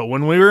that. But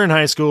when we were in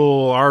high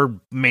school, our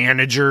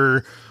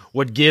manager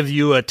would give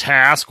you a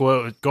task,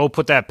 go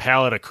put that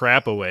pallet of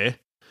crap away.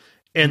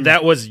 And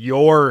that was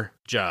your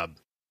job.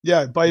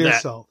 Yeah, by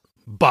yourself.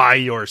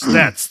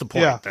 That's the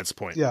point. Yeah. That's the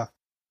point. Yeah.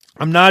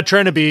 I'm not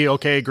trying to be,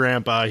 okay,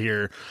 grandpa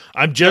here.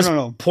 I'm just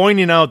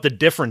pointing out the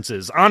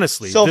differences.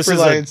 Honestly,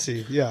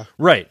 self-reliancy. Yeah.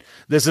 Right.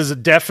 This is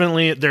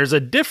there's a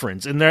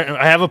difference. And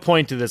I have a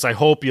point to this. I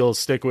hope you'll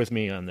stick with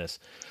me on this.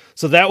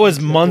 So that was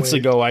months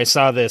ago. I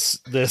saw this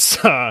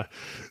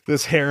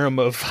harem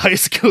of high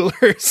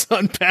schoolers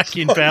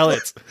unpacking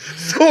pallets.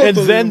 And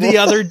then the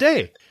other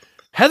day,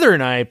 Heather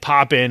and I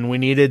pop in. We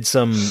needed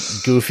some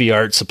goofy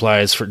art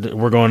supplies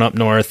we're going up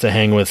north to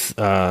hang with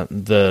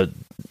the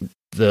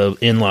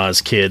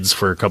in-laws' kids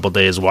for a couple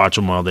days, watch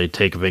them while they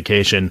take a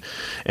vacation.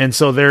 And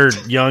so they're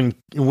young.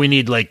 We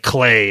need like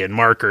clay and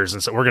markers,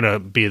 and so we're gonna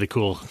be the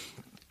cool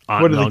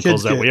aunt and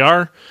uncles that we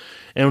are.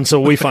 And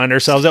so we find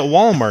ourselves at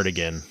Walmart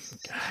again.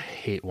 I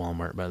hate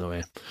Walmart, by the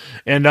way.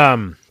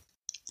 And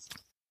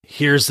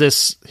here's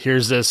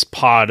this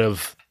pod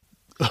of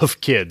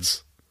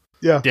kids.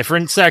 Yeah,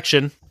 different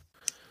section.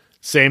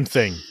 Same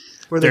thing.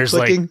 Were they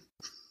clicking?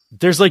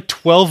 There's like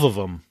 12 of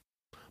them,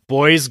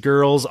 boys,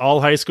 girls,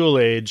 all high school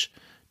age,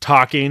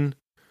 talking.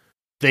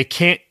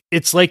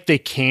 It's like they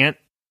can't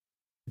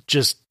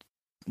just,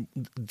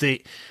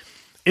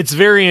 it's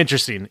very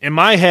interesting. In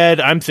my head,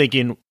 I'm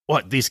thinking,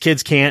 what, these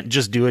kids can't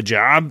just do a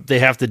job? They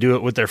have to do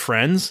it with their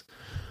friends.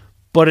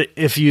 But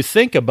if you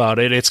think about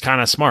it, it's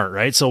kind of smart,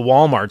 right? So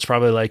Walmart's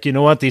probably like, you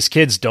know what? These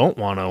kids don't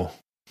want to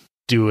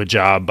do a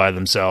job by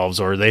themselves,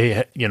 or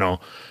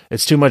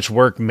it's too much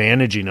work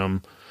managing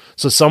them.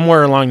 So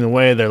somewhere along the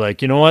way, they're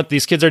like, you know what?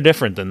 These kids are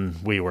different than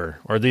we were,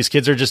 or these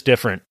kids are just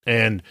different,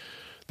 and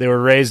they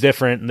were raised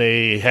different, and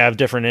they have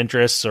different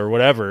interests or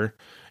whatever.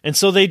 And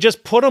so they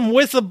just put them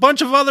with a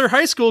bunch of other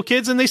high school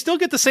kids, and they still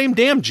get the same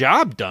damn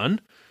job done.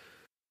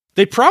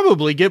 They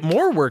probably get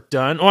more work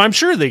done. Oh, I'm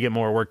sure they get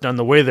more work done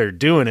the way they're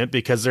doing it,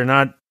 because they're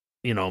not,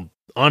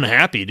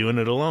 unhappy doing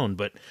it alone.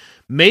 But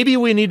maybe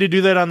we need to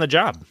do that on the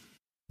job.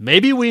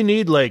 Maybe we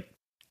need like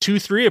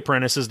 2-3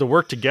 apprentices to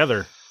work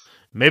together.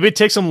 Maybe it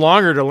takes them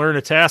longer to learn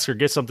a task or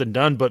get something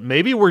done, but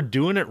maybe we're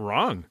doing it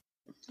wrong.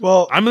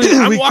 Well, I'm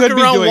walking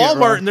around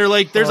Walmart and they're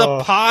like, there's a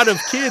pod of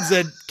kids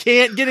that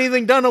can't get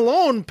anything done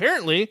alone.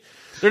 Apparently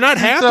they're not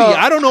happy.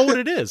 I don't know what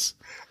it is.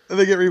 And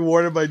they get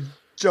rewarded by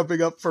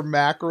jumping up for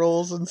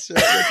mackerels and shit.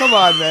 Like, come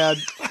on, man.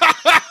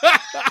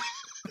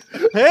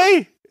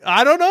 Hey,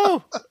 I don't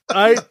know.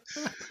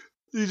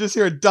 You just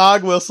hear a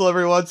dog whistle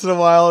every once in a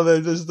while, and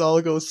they just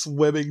all go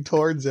swimming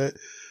towards it.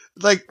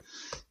 Like,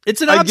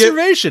 it's an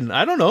observation.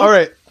 I don't know. All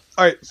right.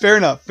 Fair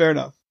enough.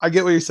 I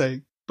get what you're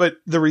saying. But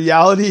the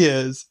reality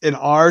is, in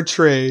our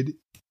trade,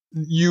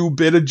 you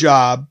bid a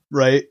job,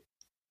 right?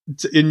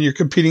 And you're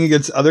competing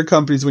against other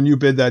companies when you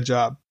bid that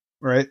job,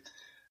 right?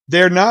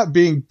 They're not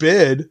being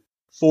bid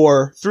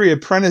for 3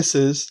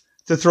 apprentices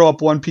to throw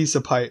up one piece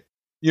of pipe.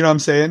 You know what I'm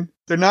saying?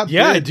 They're not.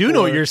 Yeah, I do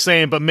know what you're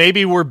saying, but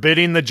maybe we're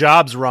bidding the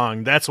jobs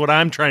wrong. That's what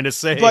I'm trying to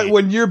say. But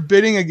when you're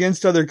bidding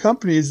against other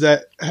companies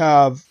that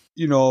have,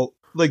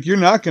 like, you're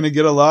not going to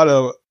get a lot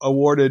of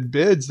awarded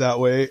bids that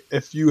way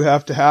if you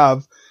have to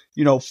have,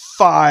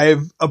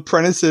 5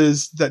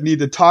 apprentices that need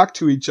to talk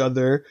to each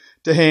other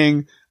to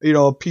hang,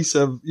 a piece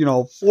of,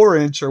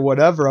 4-inch or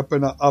whatever up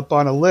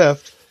on a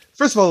lift.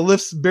 First of all, the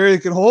lift's barely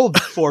can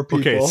hold 4 people.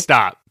 Okay,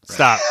 stop.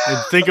 And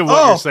think of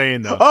what you're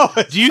saying, though.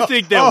 Do you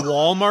think that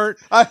Walmart?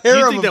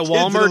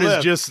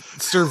 Is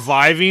just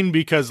surviving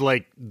because,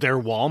 like, they're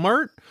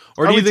Walmart,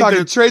 or do you think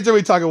talking trades? Or are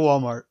we talking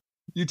Walmart?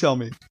 You tell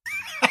me.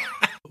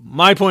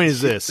 My point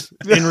is this: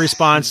 in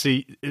response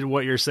to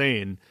what you're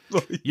saying,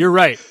 you're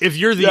right. If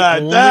you're the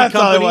only that's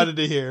company, all I wanted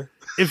to hear.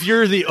 If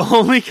you're the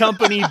only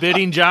company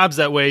bidding jobs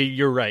that way,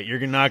 you're right.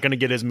 You're not going to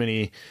get as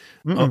many.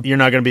 You're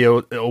not going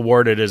to be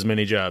awarded as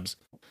many jobs.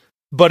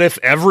 But if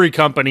every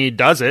company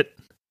does it,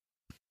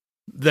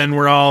 then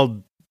we're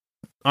all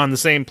on the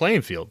same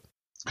playing field.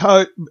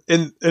 How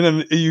in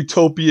a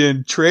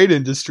utopian trade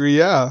industry,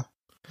 yeah,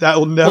 that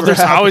will never. Well, there's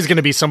happen. always going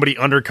to be somebody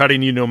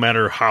undercutting you, no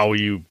matter how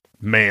you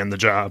man the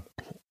job,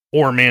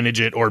 or manage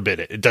it, or bid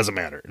it. It doesn't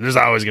matter. There's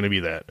always going to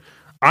be that.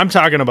 I'm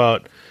talking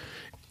about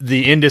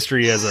the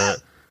industry as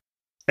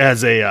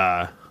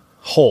a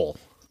whole.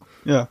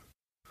 Yeah,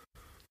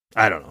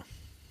 I don't know.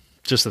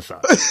 Just a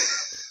thought.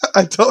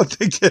 I don't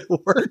think it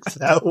works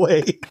that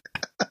way.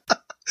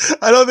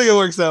 I don't think it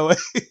works that way.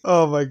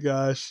 Oh my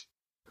gosh.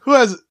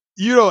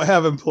 You don't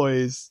have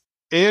employees.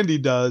 Andy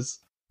does.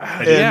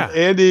 Yeah.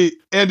 Andy,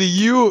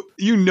 you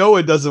know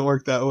it doesn't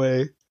work that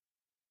way.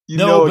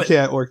 It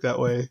can't work that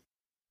way.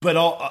 But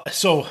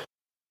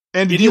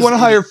Andy, do you want to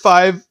hire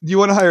 5? Do you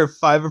want to hire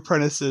 5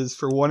 apprentices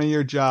for one of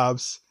your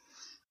jobs,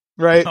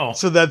 right? No.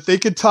 So that they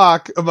could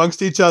talk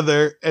amongst each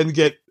other and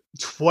get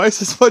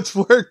twice as much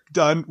work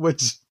done,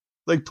 which,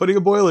 like, putting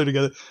a boiler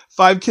together.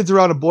 5 kids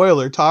around a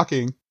boiler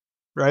talking,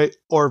 right?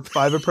 Or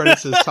 5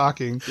 apprentices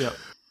talking. Yeah.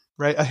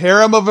 Right? A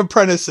harem of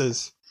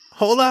apprentices.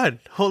 Hold on.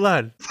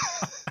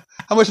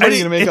 How much money are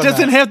you going to make on that? It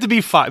doesn't have to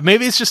be 5.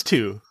 Maybe it's just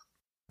 2.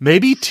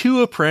 Maybe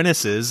 2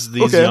 apprentices,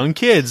 these young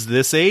kids,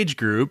 this age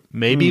group.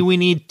 Maybe we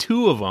need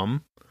 2 of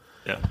them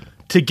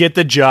to get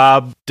the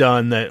job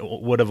done that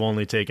would have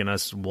only taken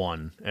us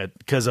 1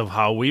 because of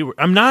how we were.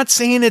 I'm not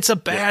saying it's a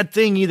bad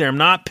thing either. I'm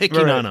not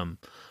picking on them.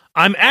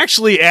 I'm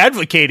actually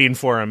advocating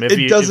for them.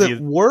 It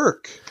doesn't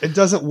work. It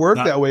doesn't work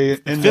that way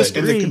in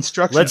the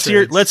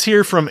construction. Let's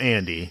hear from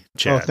Andy.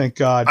 Chad. Oh, thank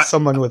God.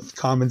 Someone with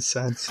common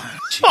sense.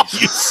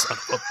 You son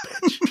of a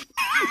bitch.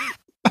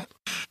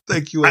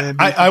 Thank you, Andy.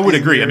 I would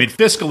agree. Here. I mean,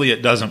 fiscally,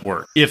 it doesn't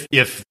work. If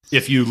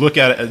you look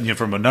at it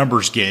from a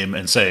numbers game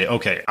and say,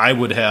 okay, I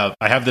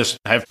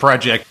have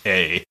project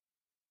A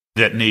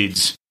that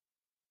needs,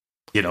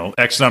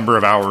 X number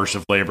of hours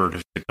of labor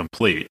to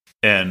complete,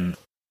 and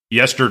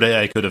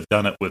yesterday I could have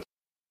done it with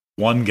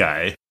 1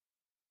 guy,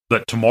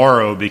 but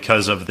tomorrow,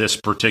 because of this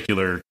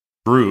particular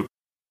group,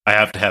 I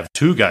have to have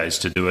 2 guys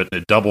to do it,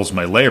 and it doubles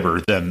my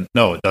labor. Then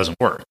no, it doesn't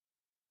work.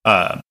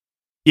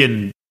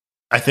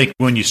 I think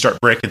when you start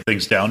breaking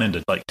things down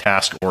into like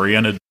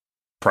task-oriented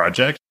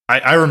projects,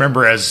 I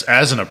remember as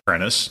an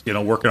apprentice,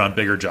 working on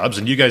bigger jobs,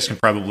 and you guys can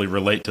probably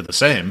relate to the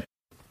same,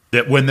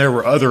 that when there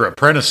were other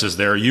apprentices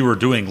there, you were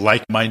doing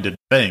like-minded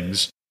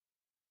things,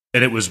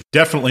 And it was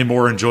definitely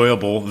more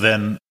enjoyable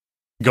than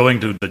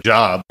going to the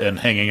job and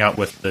hanging out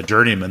with the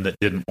journeyman that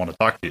didn't want to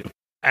talk to you.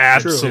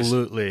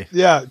 Absolutely.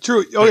 Yeah,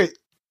 true. Okay.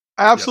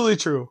 Absolutely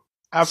true.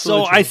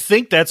 Absolutely. So true. I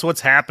think that's what's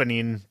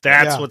happening.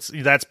 That's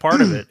part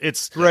of it.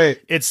 It's right.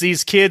 It's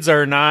these kids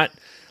are not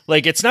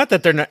like, it's not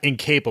that they're not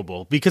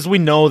incapable, because we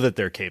know that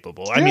they're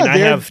capable. I mean, I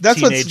have that's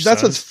teenage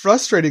what's sons.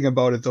 frustrating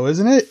about it, though,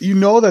 isn't it? You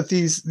know that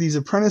these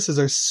apprentices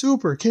are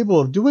super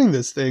capable of doing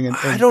this thing. And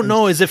I don't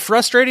know. Is it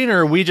frustrating, or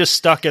are we just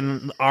stuck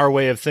in our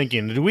way of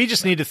thinking? Do we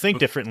just need to think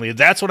differently?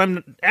 That's what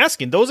I'm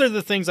asking. Those are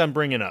the things I'm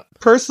bringing up.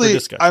 Personally,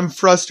 I'm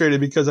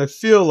frustrated because I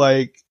feel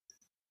like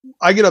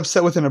I get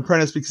upset with an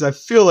apprentice because I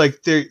feel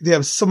like they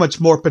have so much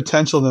more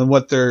potential than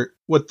what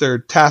they're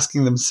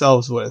tasking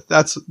themselves with.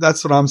 That's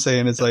what I'm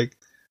saying. Is like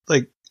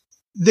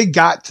they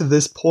got to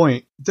this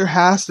point. There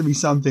has to be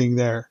something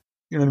there.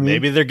 You know what I mean?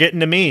 Maybe they're getting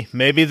to me.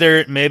 Maybe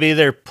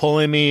they're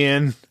pulling me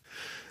in.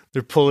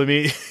 They're pulling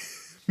me.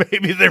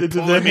 Maybe they're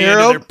pulling me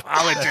into their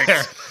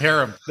politics.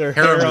 Harem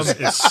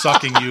is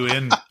sucking you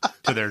in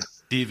to their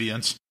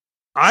deviance.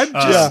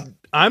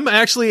 I'm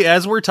actually,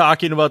 as we're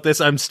talking about this,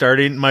 I'm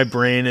starting. My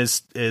brain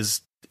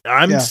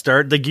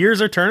the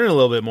gears are turning a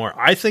little bit more.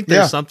 I think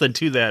there's something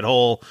to that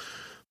whole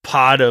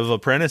pod of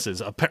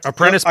apprentices,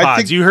 apprentice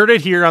pods. You heard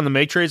it here on the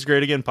Make Trades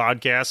Great Again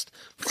podcast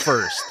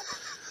first.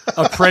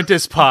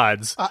 Apprentice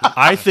pods.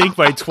 I think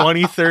by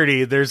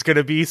 2030 there's going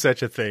to be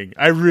such a thing.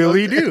 I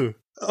really do.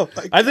 Oh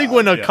my God. I think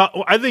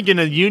I think in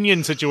a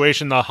union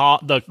situation,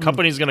 the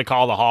company's going to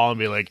call the hall and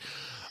be like,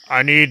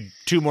 I need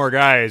 2 more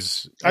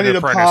guys. I need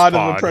a pod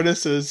of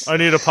apprentices. I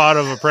need a pod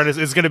of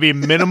apprentices. It's going to be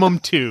minimum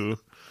 2.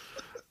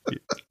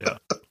 Yeah.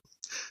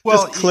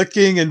 Well, just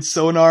clicking and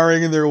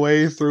sonaring their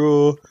way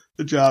through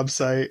the job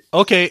site.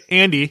 Okay,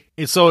 Andy.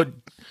 So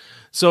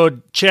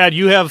Chad,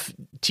 you have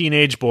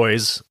teenage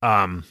boys.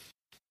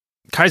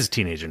 Kai's a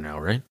teenager now,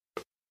 right?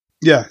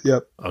 Yeah.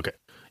 Yep. Okay.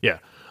 Yeah.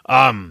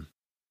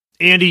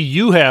 Andy,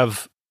 you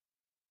have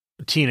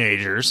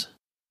teenagers.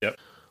 Yep.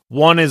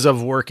 One is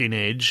of working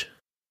age.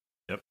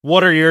 Yep.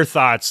 What are your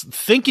thoughts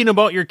thinking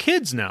about your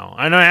kids now?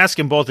 I'm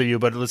asking both of you,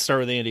 but let's start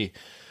with Andy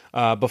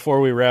before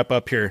we wrap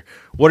up here.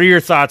 What are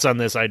your thoughts on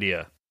this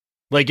idea?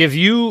 Like, if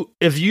you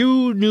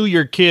knew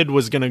your kid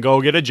was going to go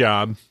get a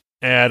job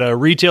at a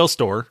retail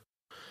store,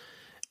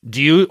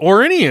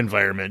 or any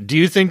environment, do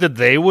you think that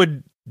they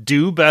would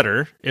do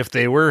better if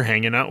they were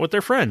hanging out with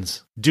their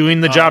friends,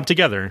 doing the job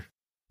together?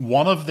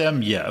 One of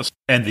them, yes.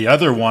 And the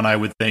other one I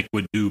would think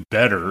would do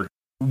better,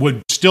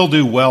 would still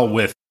do well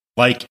with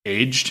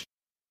like-aged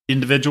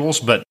individuals,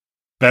 but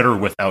better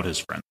without his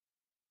friends.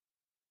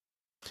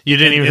 You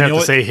didn't even have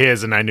to say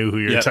his, and I knew who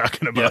you were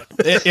talking about.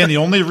 Yeah. And the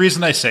only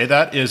reason I say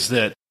that is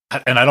that,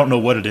 and I don't know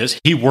what it is,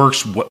 he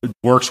works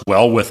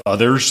well with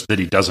others that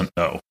he doesn't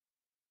know.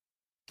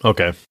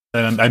 Okay.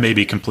 And I may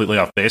be completely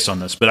off base on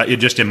this, but it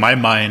just, in my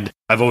mind,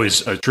 I've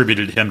always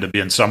attributed him to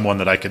being someone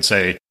that I could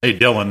say, hey,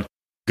 Dylan,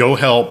 go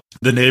help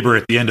the neighbor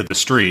at the end of the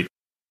street.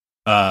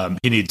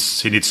 He needs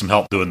some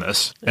help doing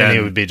this. And he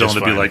would be just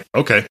Dylan would be like,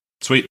 okay,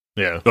 sweet.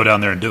 Yeah. Go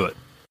down there and do it.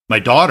 My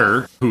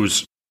daughter,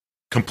 who's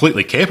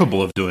completely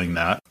capable of doing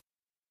that,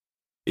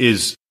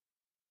 is,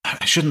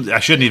 I shouldn't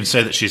even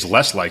say that she's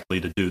less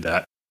likely to do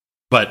that,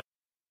 but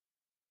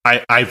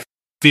I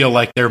feel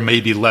like there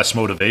may be less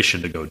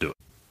motivation to go do it.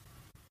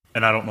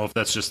 And I don't know if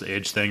that's just the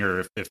age thing or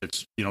if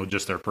it's,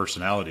 just their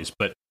personalities,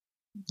 but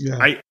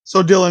yeah.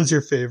 So Dylan's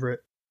your favorite.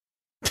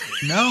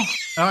 No,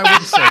 I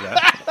wouldn't say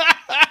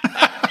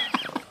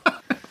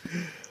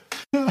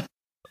that.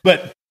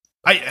 But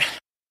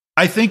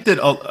I think that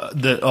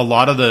a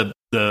lot of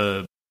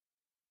the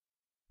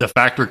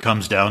factor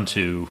comes down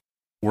to,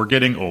 we're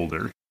getting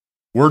older.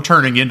 We're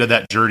turning into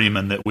that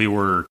journeyman that we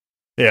were.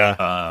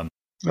 Yeah.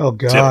 Oh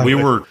God. We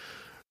were.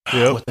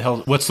 What the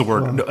hell? What's the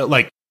word? Oh.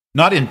 Like,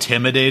 not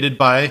intimidated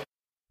by,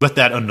 but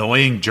that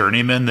annoying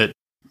journeyman that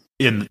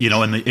in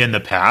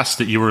the past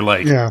that you were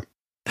like,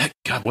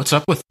 God, what's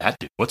up with that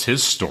dude? What's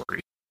his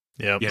story?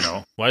 Yeah.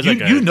 Why is that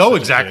guy? You know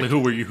exactly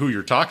who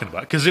you're talking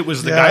about, because it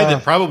was the guy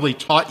that probably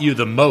taught you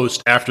the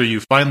most after you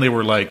finally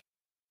were like,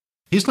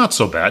 he's not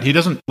so bad. He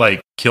doesn't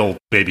like kill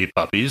baby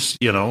puppies.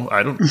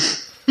 I don't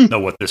know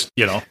what this.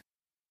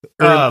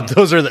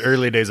 Those are the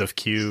early days of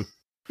Q.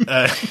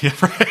 Yeah,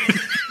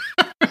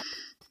 right.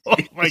 Oh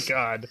my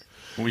God.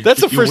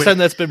 That's the first time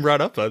that's been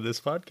brought up on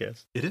this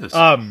podcast. It is.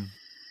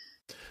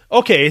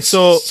 Okay,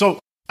 so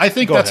I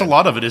think that's a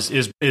lot of it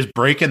is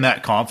breaking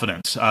that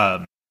confidence.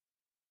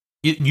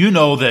 You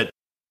know that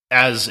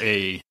as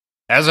a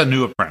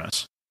new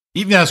apprentice,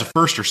 even as a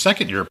first or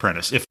second year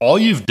apprentice, if all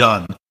you've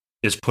done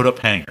is put up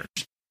hangers,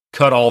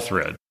 cut all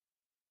thread,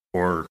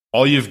 or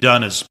all you've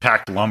done is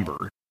packed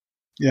lumber,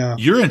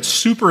 you're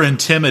super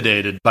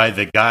intimidated by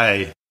the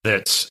guy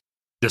that's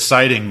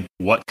deciding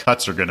what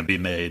cuts are going to be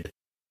made,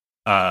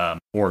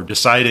 or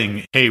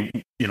deciding, hey,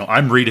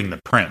 I'm reading the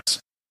prints.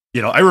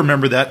 I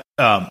remember that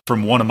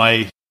from one of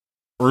my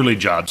early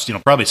jobs,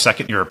 probably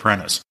second year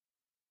apprentice,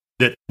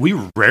 that we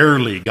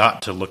rarely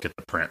got to look at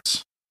the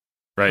prints,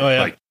 right? Oh,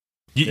 yeah. Like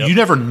you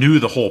never knew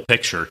the whole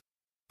picture.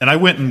 I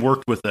went and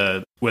worked with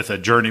a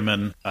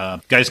journeyman.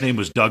 Guy's name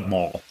was Doug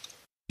Mall.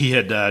 He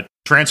had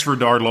transferred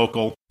to our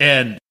local,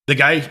 and the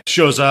guy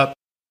shows up,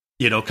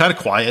 kind of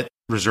quiet,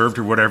 reserved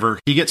or whatever.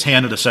 He gets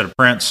handed a set of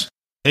prints.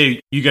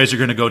 Hey, you guys are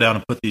going to go down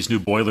and put these new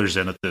boilers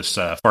in at this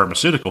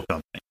pharmaceutical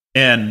company.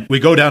 And we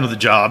go down to the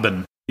job,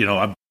 and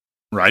I'm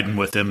riding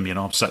with him.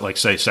 Like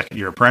say second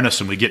year apprentice,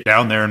 and we get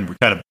down there and we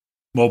kind of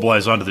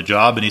mobilize onto the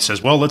job. And he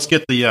says, "Well, let's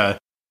get the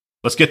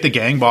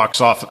gang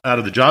box out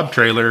of the job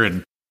trailer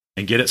and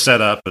get it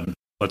set up, and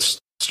let's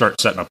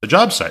start setting up the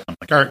job site." I'm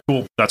like, "All right,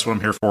 cool. That's what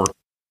I'm here for."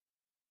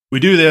 We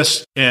do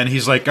this, and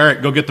he's like, "All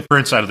right, go get the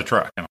prints out of the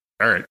truck." And I'm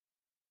like, "All right,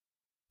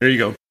 there you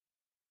go."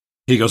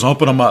 He goes,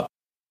 "Open them up."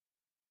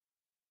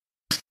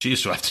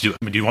 Geez, do I have to do?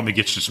 Do you want me to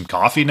get you some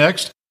coffee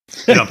next?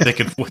 And I'm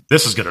thinking,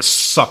 this is going to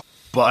suck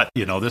butt.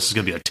 This is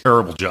going to be a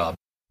terrible job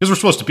because we're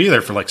supposed to be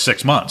there for like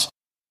 6 months.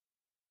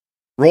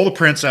 Roll the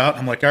prints out.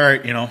 I'm like, all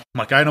right,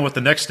 I know what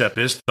the next step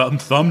is.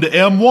 Thumb to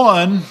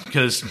M1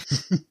 because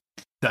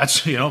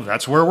that's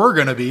where we're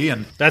going to be.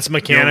 And that's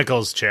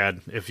mechanicals,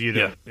 Chad. If you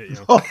don't,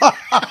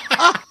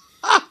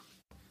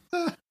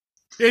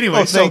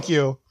 Anyway, thank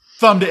you.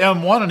 Thumb to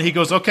M1, and he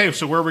goes, "Okay,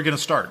 so where are we going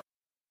to start?"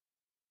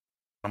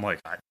 I'm like,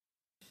 I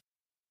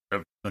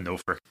have no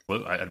frick.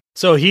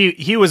 So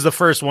he was the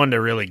first one to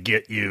really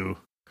get you.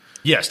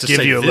 Yes, to give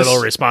say you a this,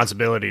 little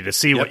responsibility to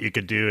see what you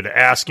could do, to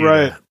ask you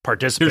to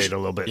participate a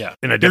little bit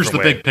in a different way. Here's the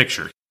big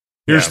picture.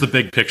 Here's the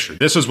big picture.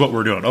 This is what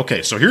we're doing.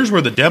 Okay, so here's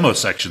where the demo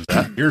section's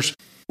at. Here's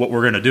what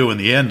we're going to do in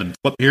the end, and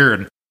flip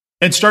here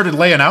and started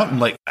laying out. And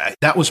like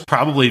that was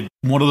probably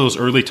one of those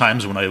early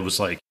times when I was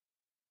like,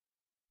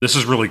 this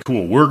is really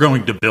cool. We're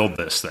going to build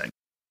this thing.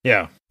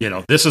 Yeah.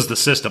 This is the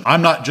system.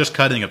 I'm not just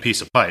cutting a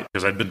piece of pipe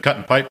because I've been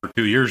cutting pipe for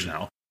 2 years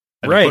now.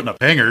 I've been putting up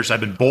hangers.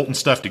 I've been bolting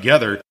stuff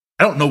together.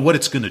 I don't know what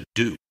it's going to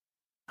do.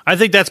 I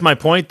think that's my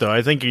point, though.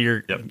 I think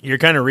you're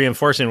kind of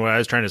reinforcing what I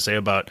was trying to say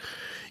about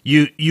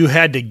you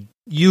had to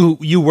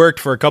you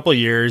worked for a couple of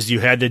years. You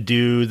had to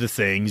do the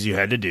things you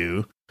had to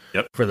do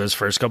for those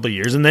first couple of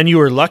years, and then you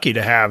were lucky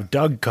to have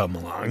Doug come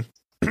along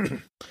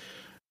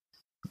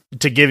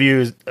to give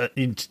you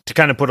to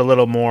kind of put a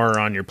little more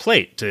on your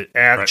plate, to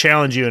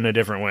challenge you in a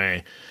different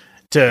way,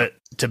 to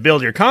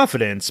build your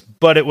confidence.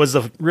 But it was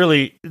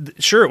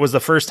it was the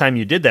first time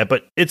you did that,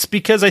 but it's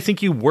because I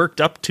think you worked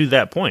up to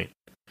that point.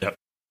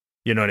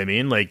 You know what I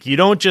mean? Like, you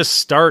don't just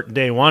start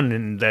day one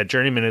and that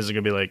journeyman isn't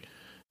going to be like,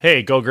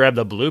 "Hey, go grab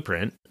the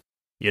blueprint,"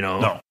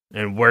 No.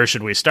 And where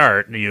should we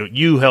start?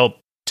 You help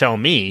tell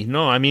me.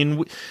 No, I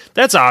mean,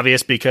 that's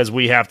obvious because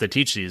we have to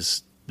teach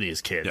these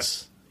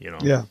kids,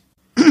 Yeah.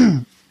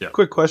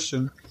 Quick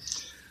question.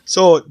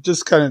 So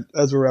just kind of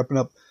as we're wrapping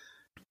up,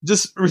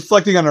 just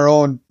reflecting on our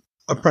own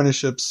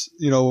apprenticeships,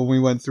 when we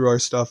went through our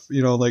stuff,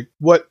 like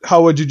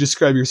how would you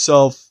describe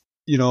yourself,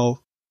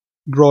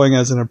 growing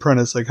as an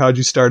apprentice? Like, how did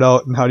you start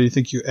out and how do you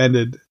think you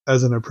ended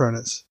as an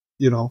apprentice?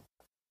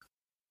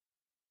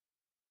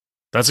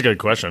 That's a good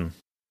question.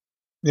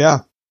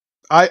 Yeah.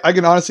 I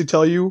can honestly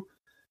tell you,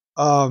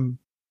 I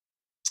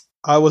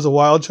was a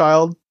wild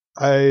child.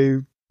 I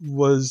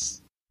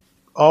was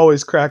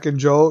always cracking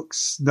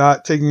jokes,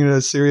 not taking it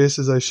as serious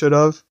as I should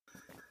have.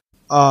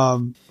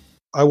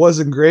 I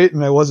wasn't great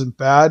and I wasn't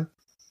bad,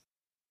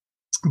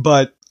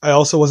 but I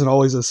also wasn't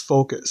always as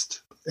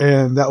focused.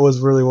 And that was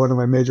really one of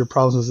my major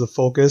problems, was the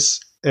focus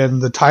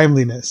and the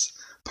timeliness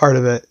part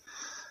of it.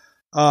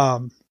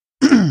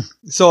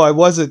 So I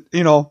wasn't,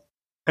 and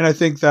I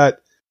think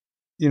that,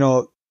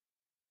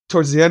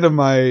 towards the end of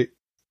my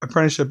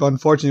apprenticeship,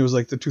 unfortunately, it was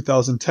like the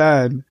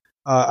 2010.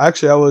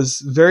 Actually, I was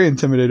very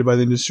intimidated by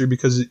the industry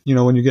because,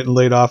 when you're getting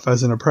laid off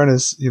as an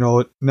apprentice,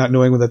 not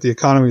knowing that the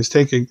economy is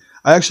tanking,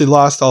 I actually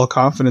lost all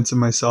confidence in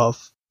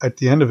myself at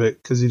the end of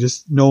it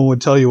because no one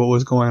would tell you what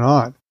was going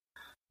on.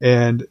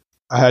 And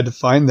I had to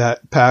find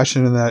that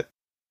passion and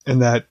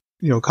that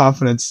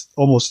confidence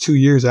almost 2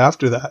 years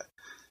after that,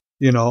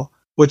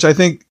 which I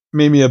think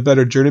made me a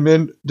better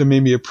journeyman, to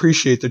made me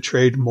appreciate the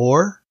trade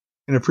more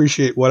and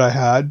appreciate what I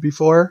had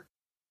before,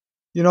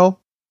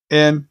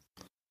 and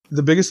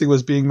the biggest thing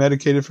was being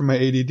medicated for my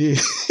ADD.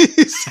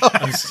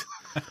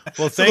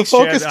 Well, thanks,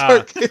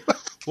 Chad.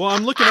 Well,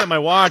 I'm looking at my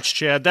watch,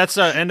 Chad. That's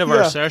the end of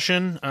our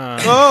session.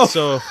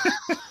 So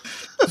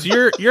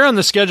you're on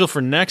the schedule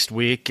for next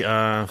week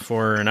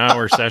for an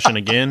hour session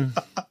again.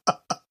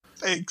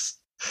 Thanks.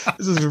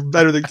 This is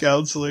better than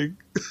counseling.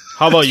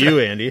 How about you,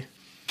 Andy?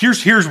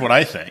 Here's what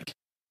I think.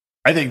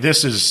 I think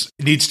this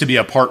needs to be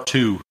a part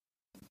 2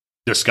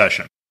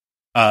 discussion.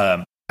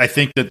 I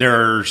think that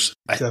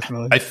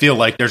definitely. I feel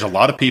like there's a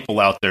lot of people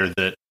out there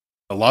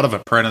a lot of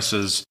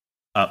apprentices,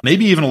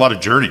 maybe even a lot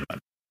of journeymen,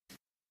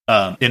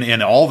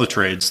 in all the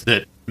trades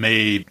that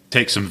may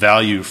take some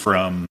value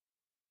from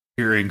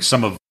hearing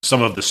some of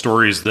the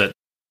stories that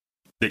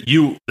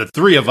the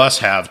three of us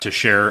have to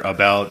share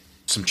about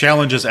some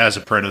challenges as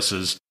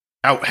apprentices,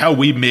 how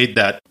we made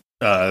that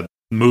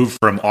move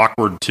from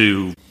awkward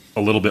to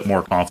a little bit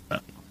more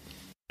confident.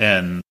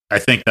 And I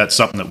think that's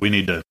something that we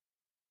need to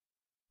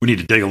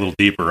dig a little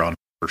deeper on,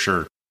 for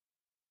sure.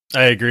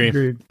 I agree.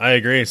 Agreed. I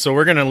agree. So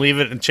we're gonna leave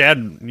it.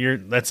 Chad,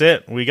 that's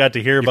it. We got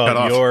to hear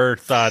about your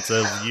thoughts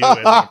of you as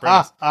an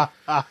apprentice.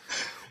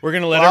 We're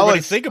gonna let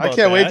everybody think about. I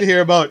can't wait to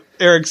hear about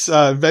Eric's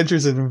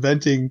ventures in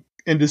inventing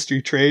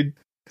industry trade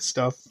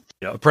stuff.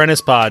 Yep.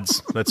 Apprentice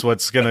pods. That's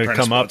what's gonna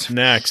come up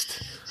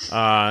next.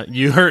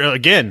 You heard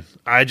again.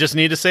 I just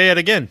need to say it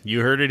again.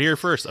 You heard it here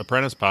first.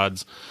 Apprentice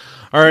pods.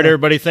 All right,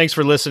 everybody. Thanks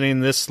for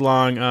listening this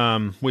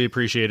long. We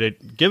appreciate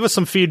it. Give us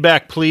some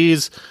feedback,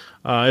 please.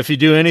 If you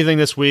do anything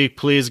this week,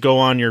 please go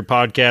on your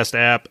podcast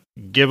app.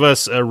 Give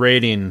us a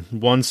rating,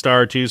 1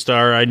 star, 2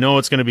 star. I know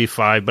it's going to be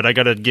 5, but I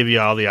got to give you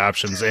all the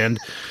options. And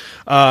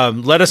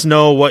let us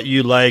know what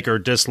you like or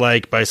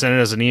dislike by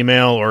sending us an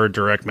email or a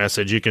direct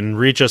message. You can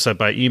reach us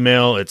by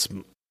email. It's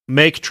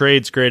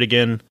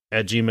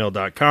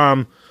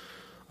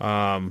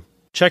maketradesgreatagain@gmail.com.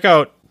 Check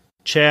out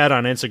Chad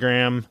on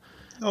Instagram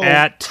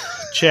at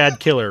Chad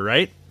Killer,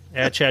 right?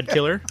 At Chad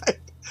Killer.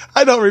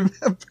 I don't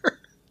remember.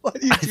 Why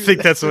do you I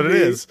think that's what it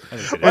is.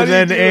 And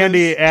then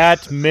Andy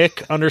at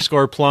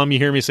Mick_Plum. You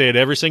hear me say it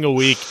every single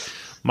week.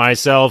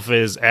 Myself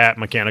is at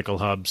Mechanical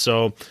Hub.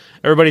 So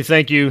everybody,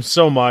 thank you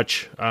so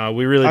much.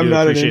 We really do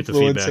appreciate the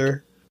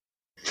feedback.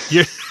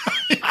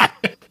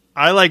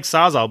 I like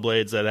Sawzall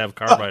blades that have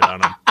carbide on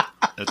them.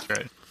 That's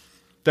right.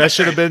 That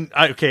should have been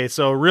okay.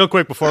 So real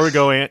quick before we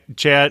go,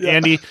 Chad,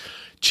 Andy,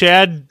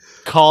 Chad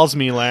calls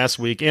me last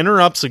week,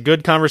 interrupts a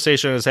good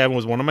conversation I was having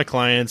with one of my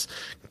clients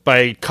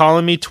by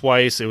calling me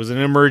twice. It was an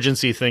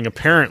emergency thing,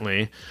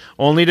 apparently,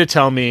 only to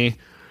tell me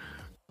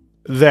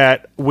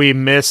that we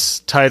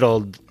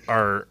mistitled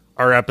our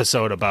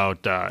episode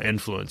about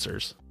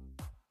influencers.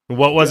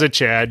 What was it,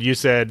 Chad? You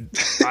said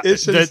it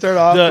should start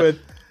off with.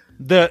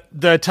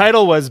 The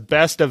title was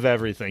Best of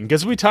Everything,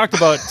 because we talked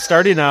about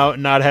starting out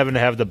and not having to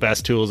have the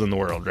best tools in the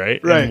world,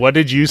 right? Right. And what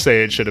did you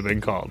say it should have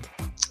been called?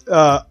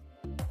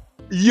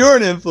 You're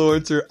an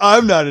influencer.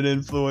 I'm not an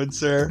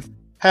influencer.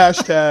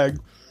 Hashtag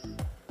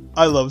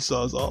I love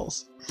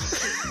Sawzalls.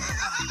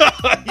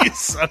 You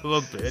son of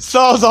a bitch.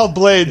 Sawzall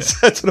blades. Yeah.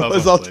 That's what I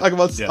was all talking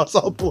about.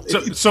 Sawzall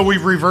blades. So we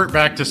revert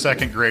back to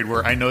second grade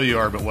where I know you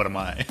are, but what am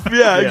I?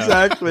 Yeah,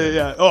 exactly.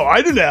 Yeah. Oh,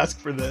 I didn't ask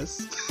for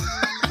this.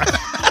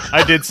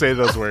 I did say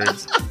those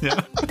words. Yeah.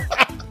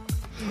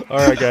 All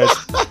right, guys.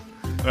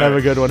 Have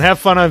a good one. Have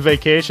fun on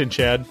vacation,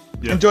 Chad.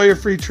 Yeah. Enjoy your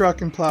free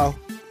truck and plow.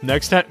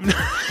 Next time.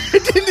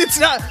 It's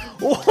not.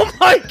 Oh,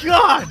 my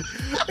God.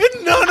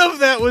 And none of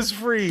that was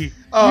free.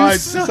 Oh, I'm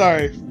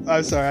sorry.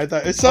 I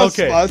thought it says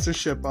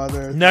sponsorship on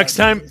there. Next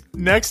time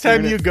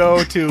you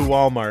go to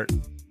Walmart,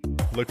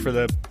 look for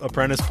the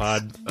Apprentice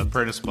Pod.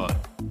 Apprentice Pod.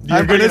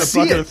 I'm bringing a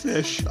bucket of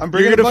fish. I'm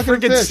bringing a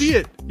bucket of fish. See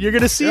it. You're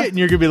gonna see it, and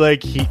you're gonna be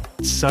like,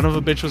 "Son of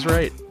a bitch was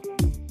right."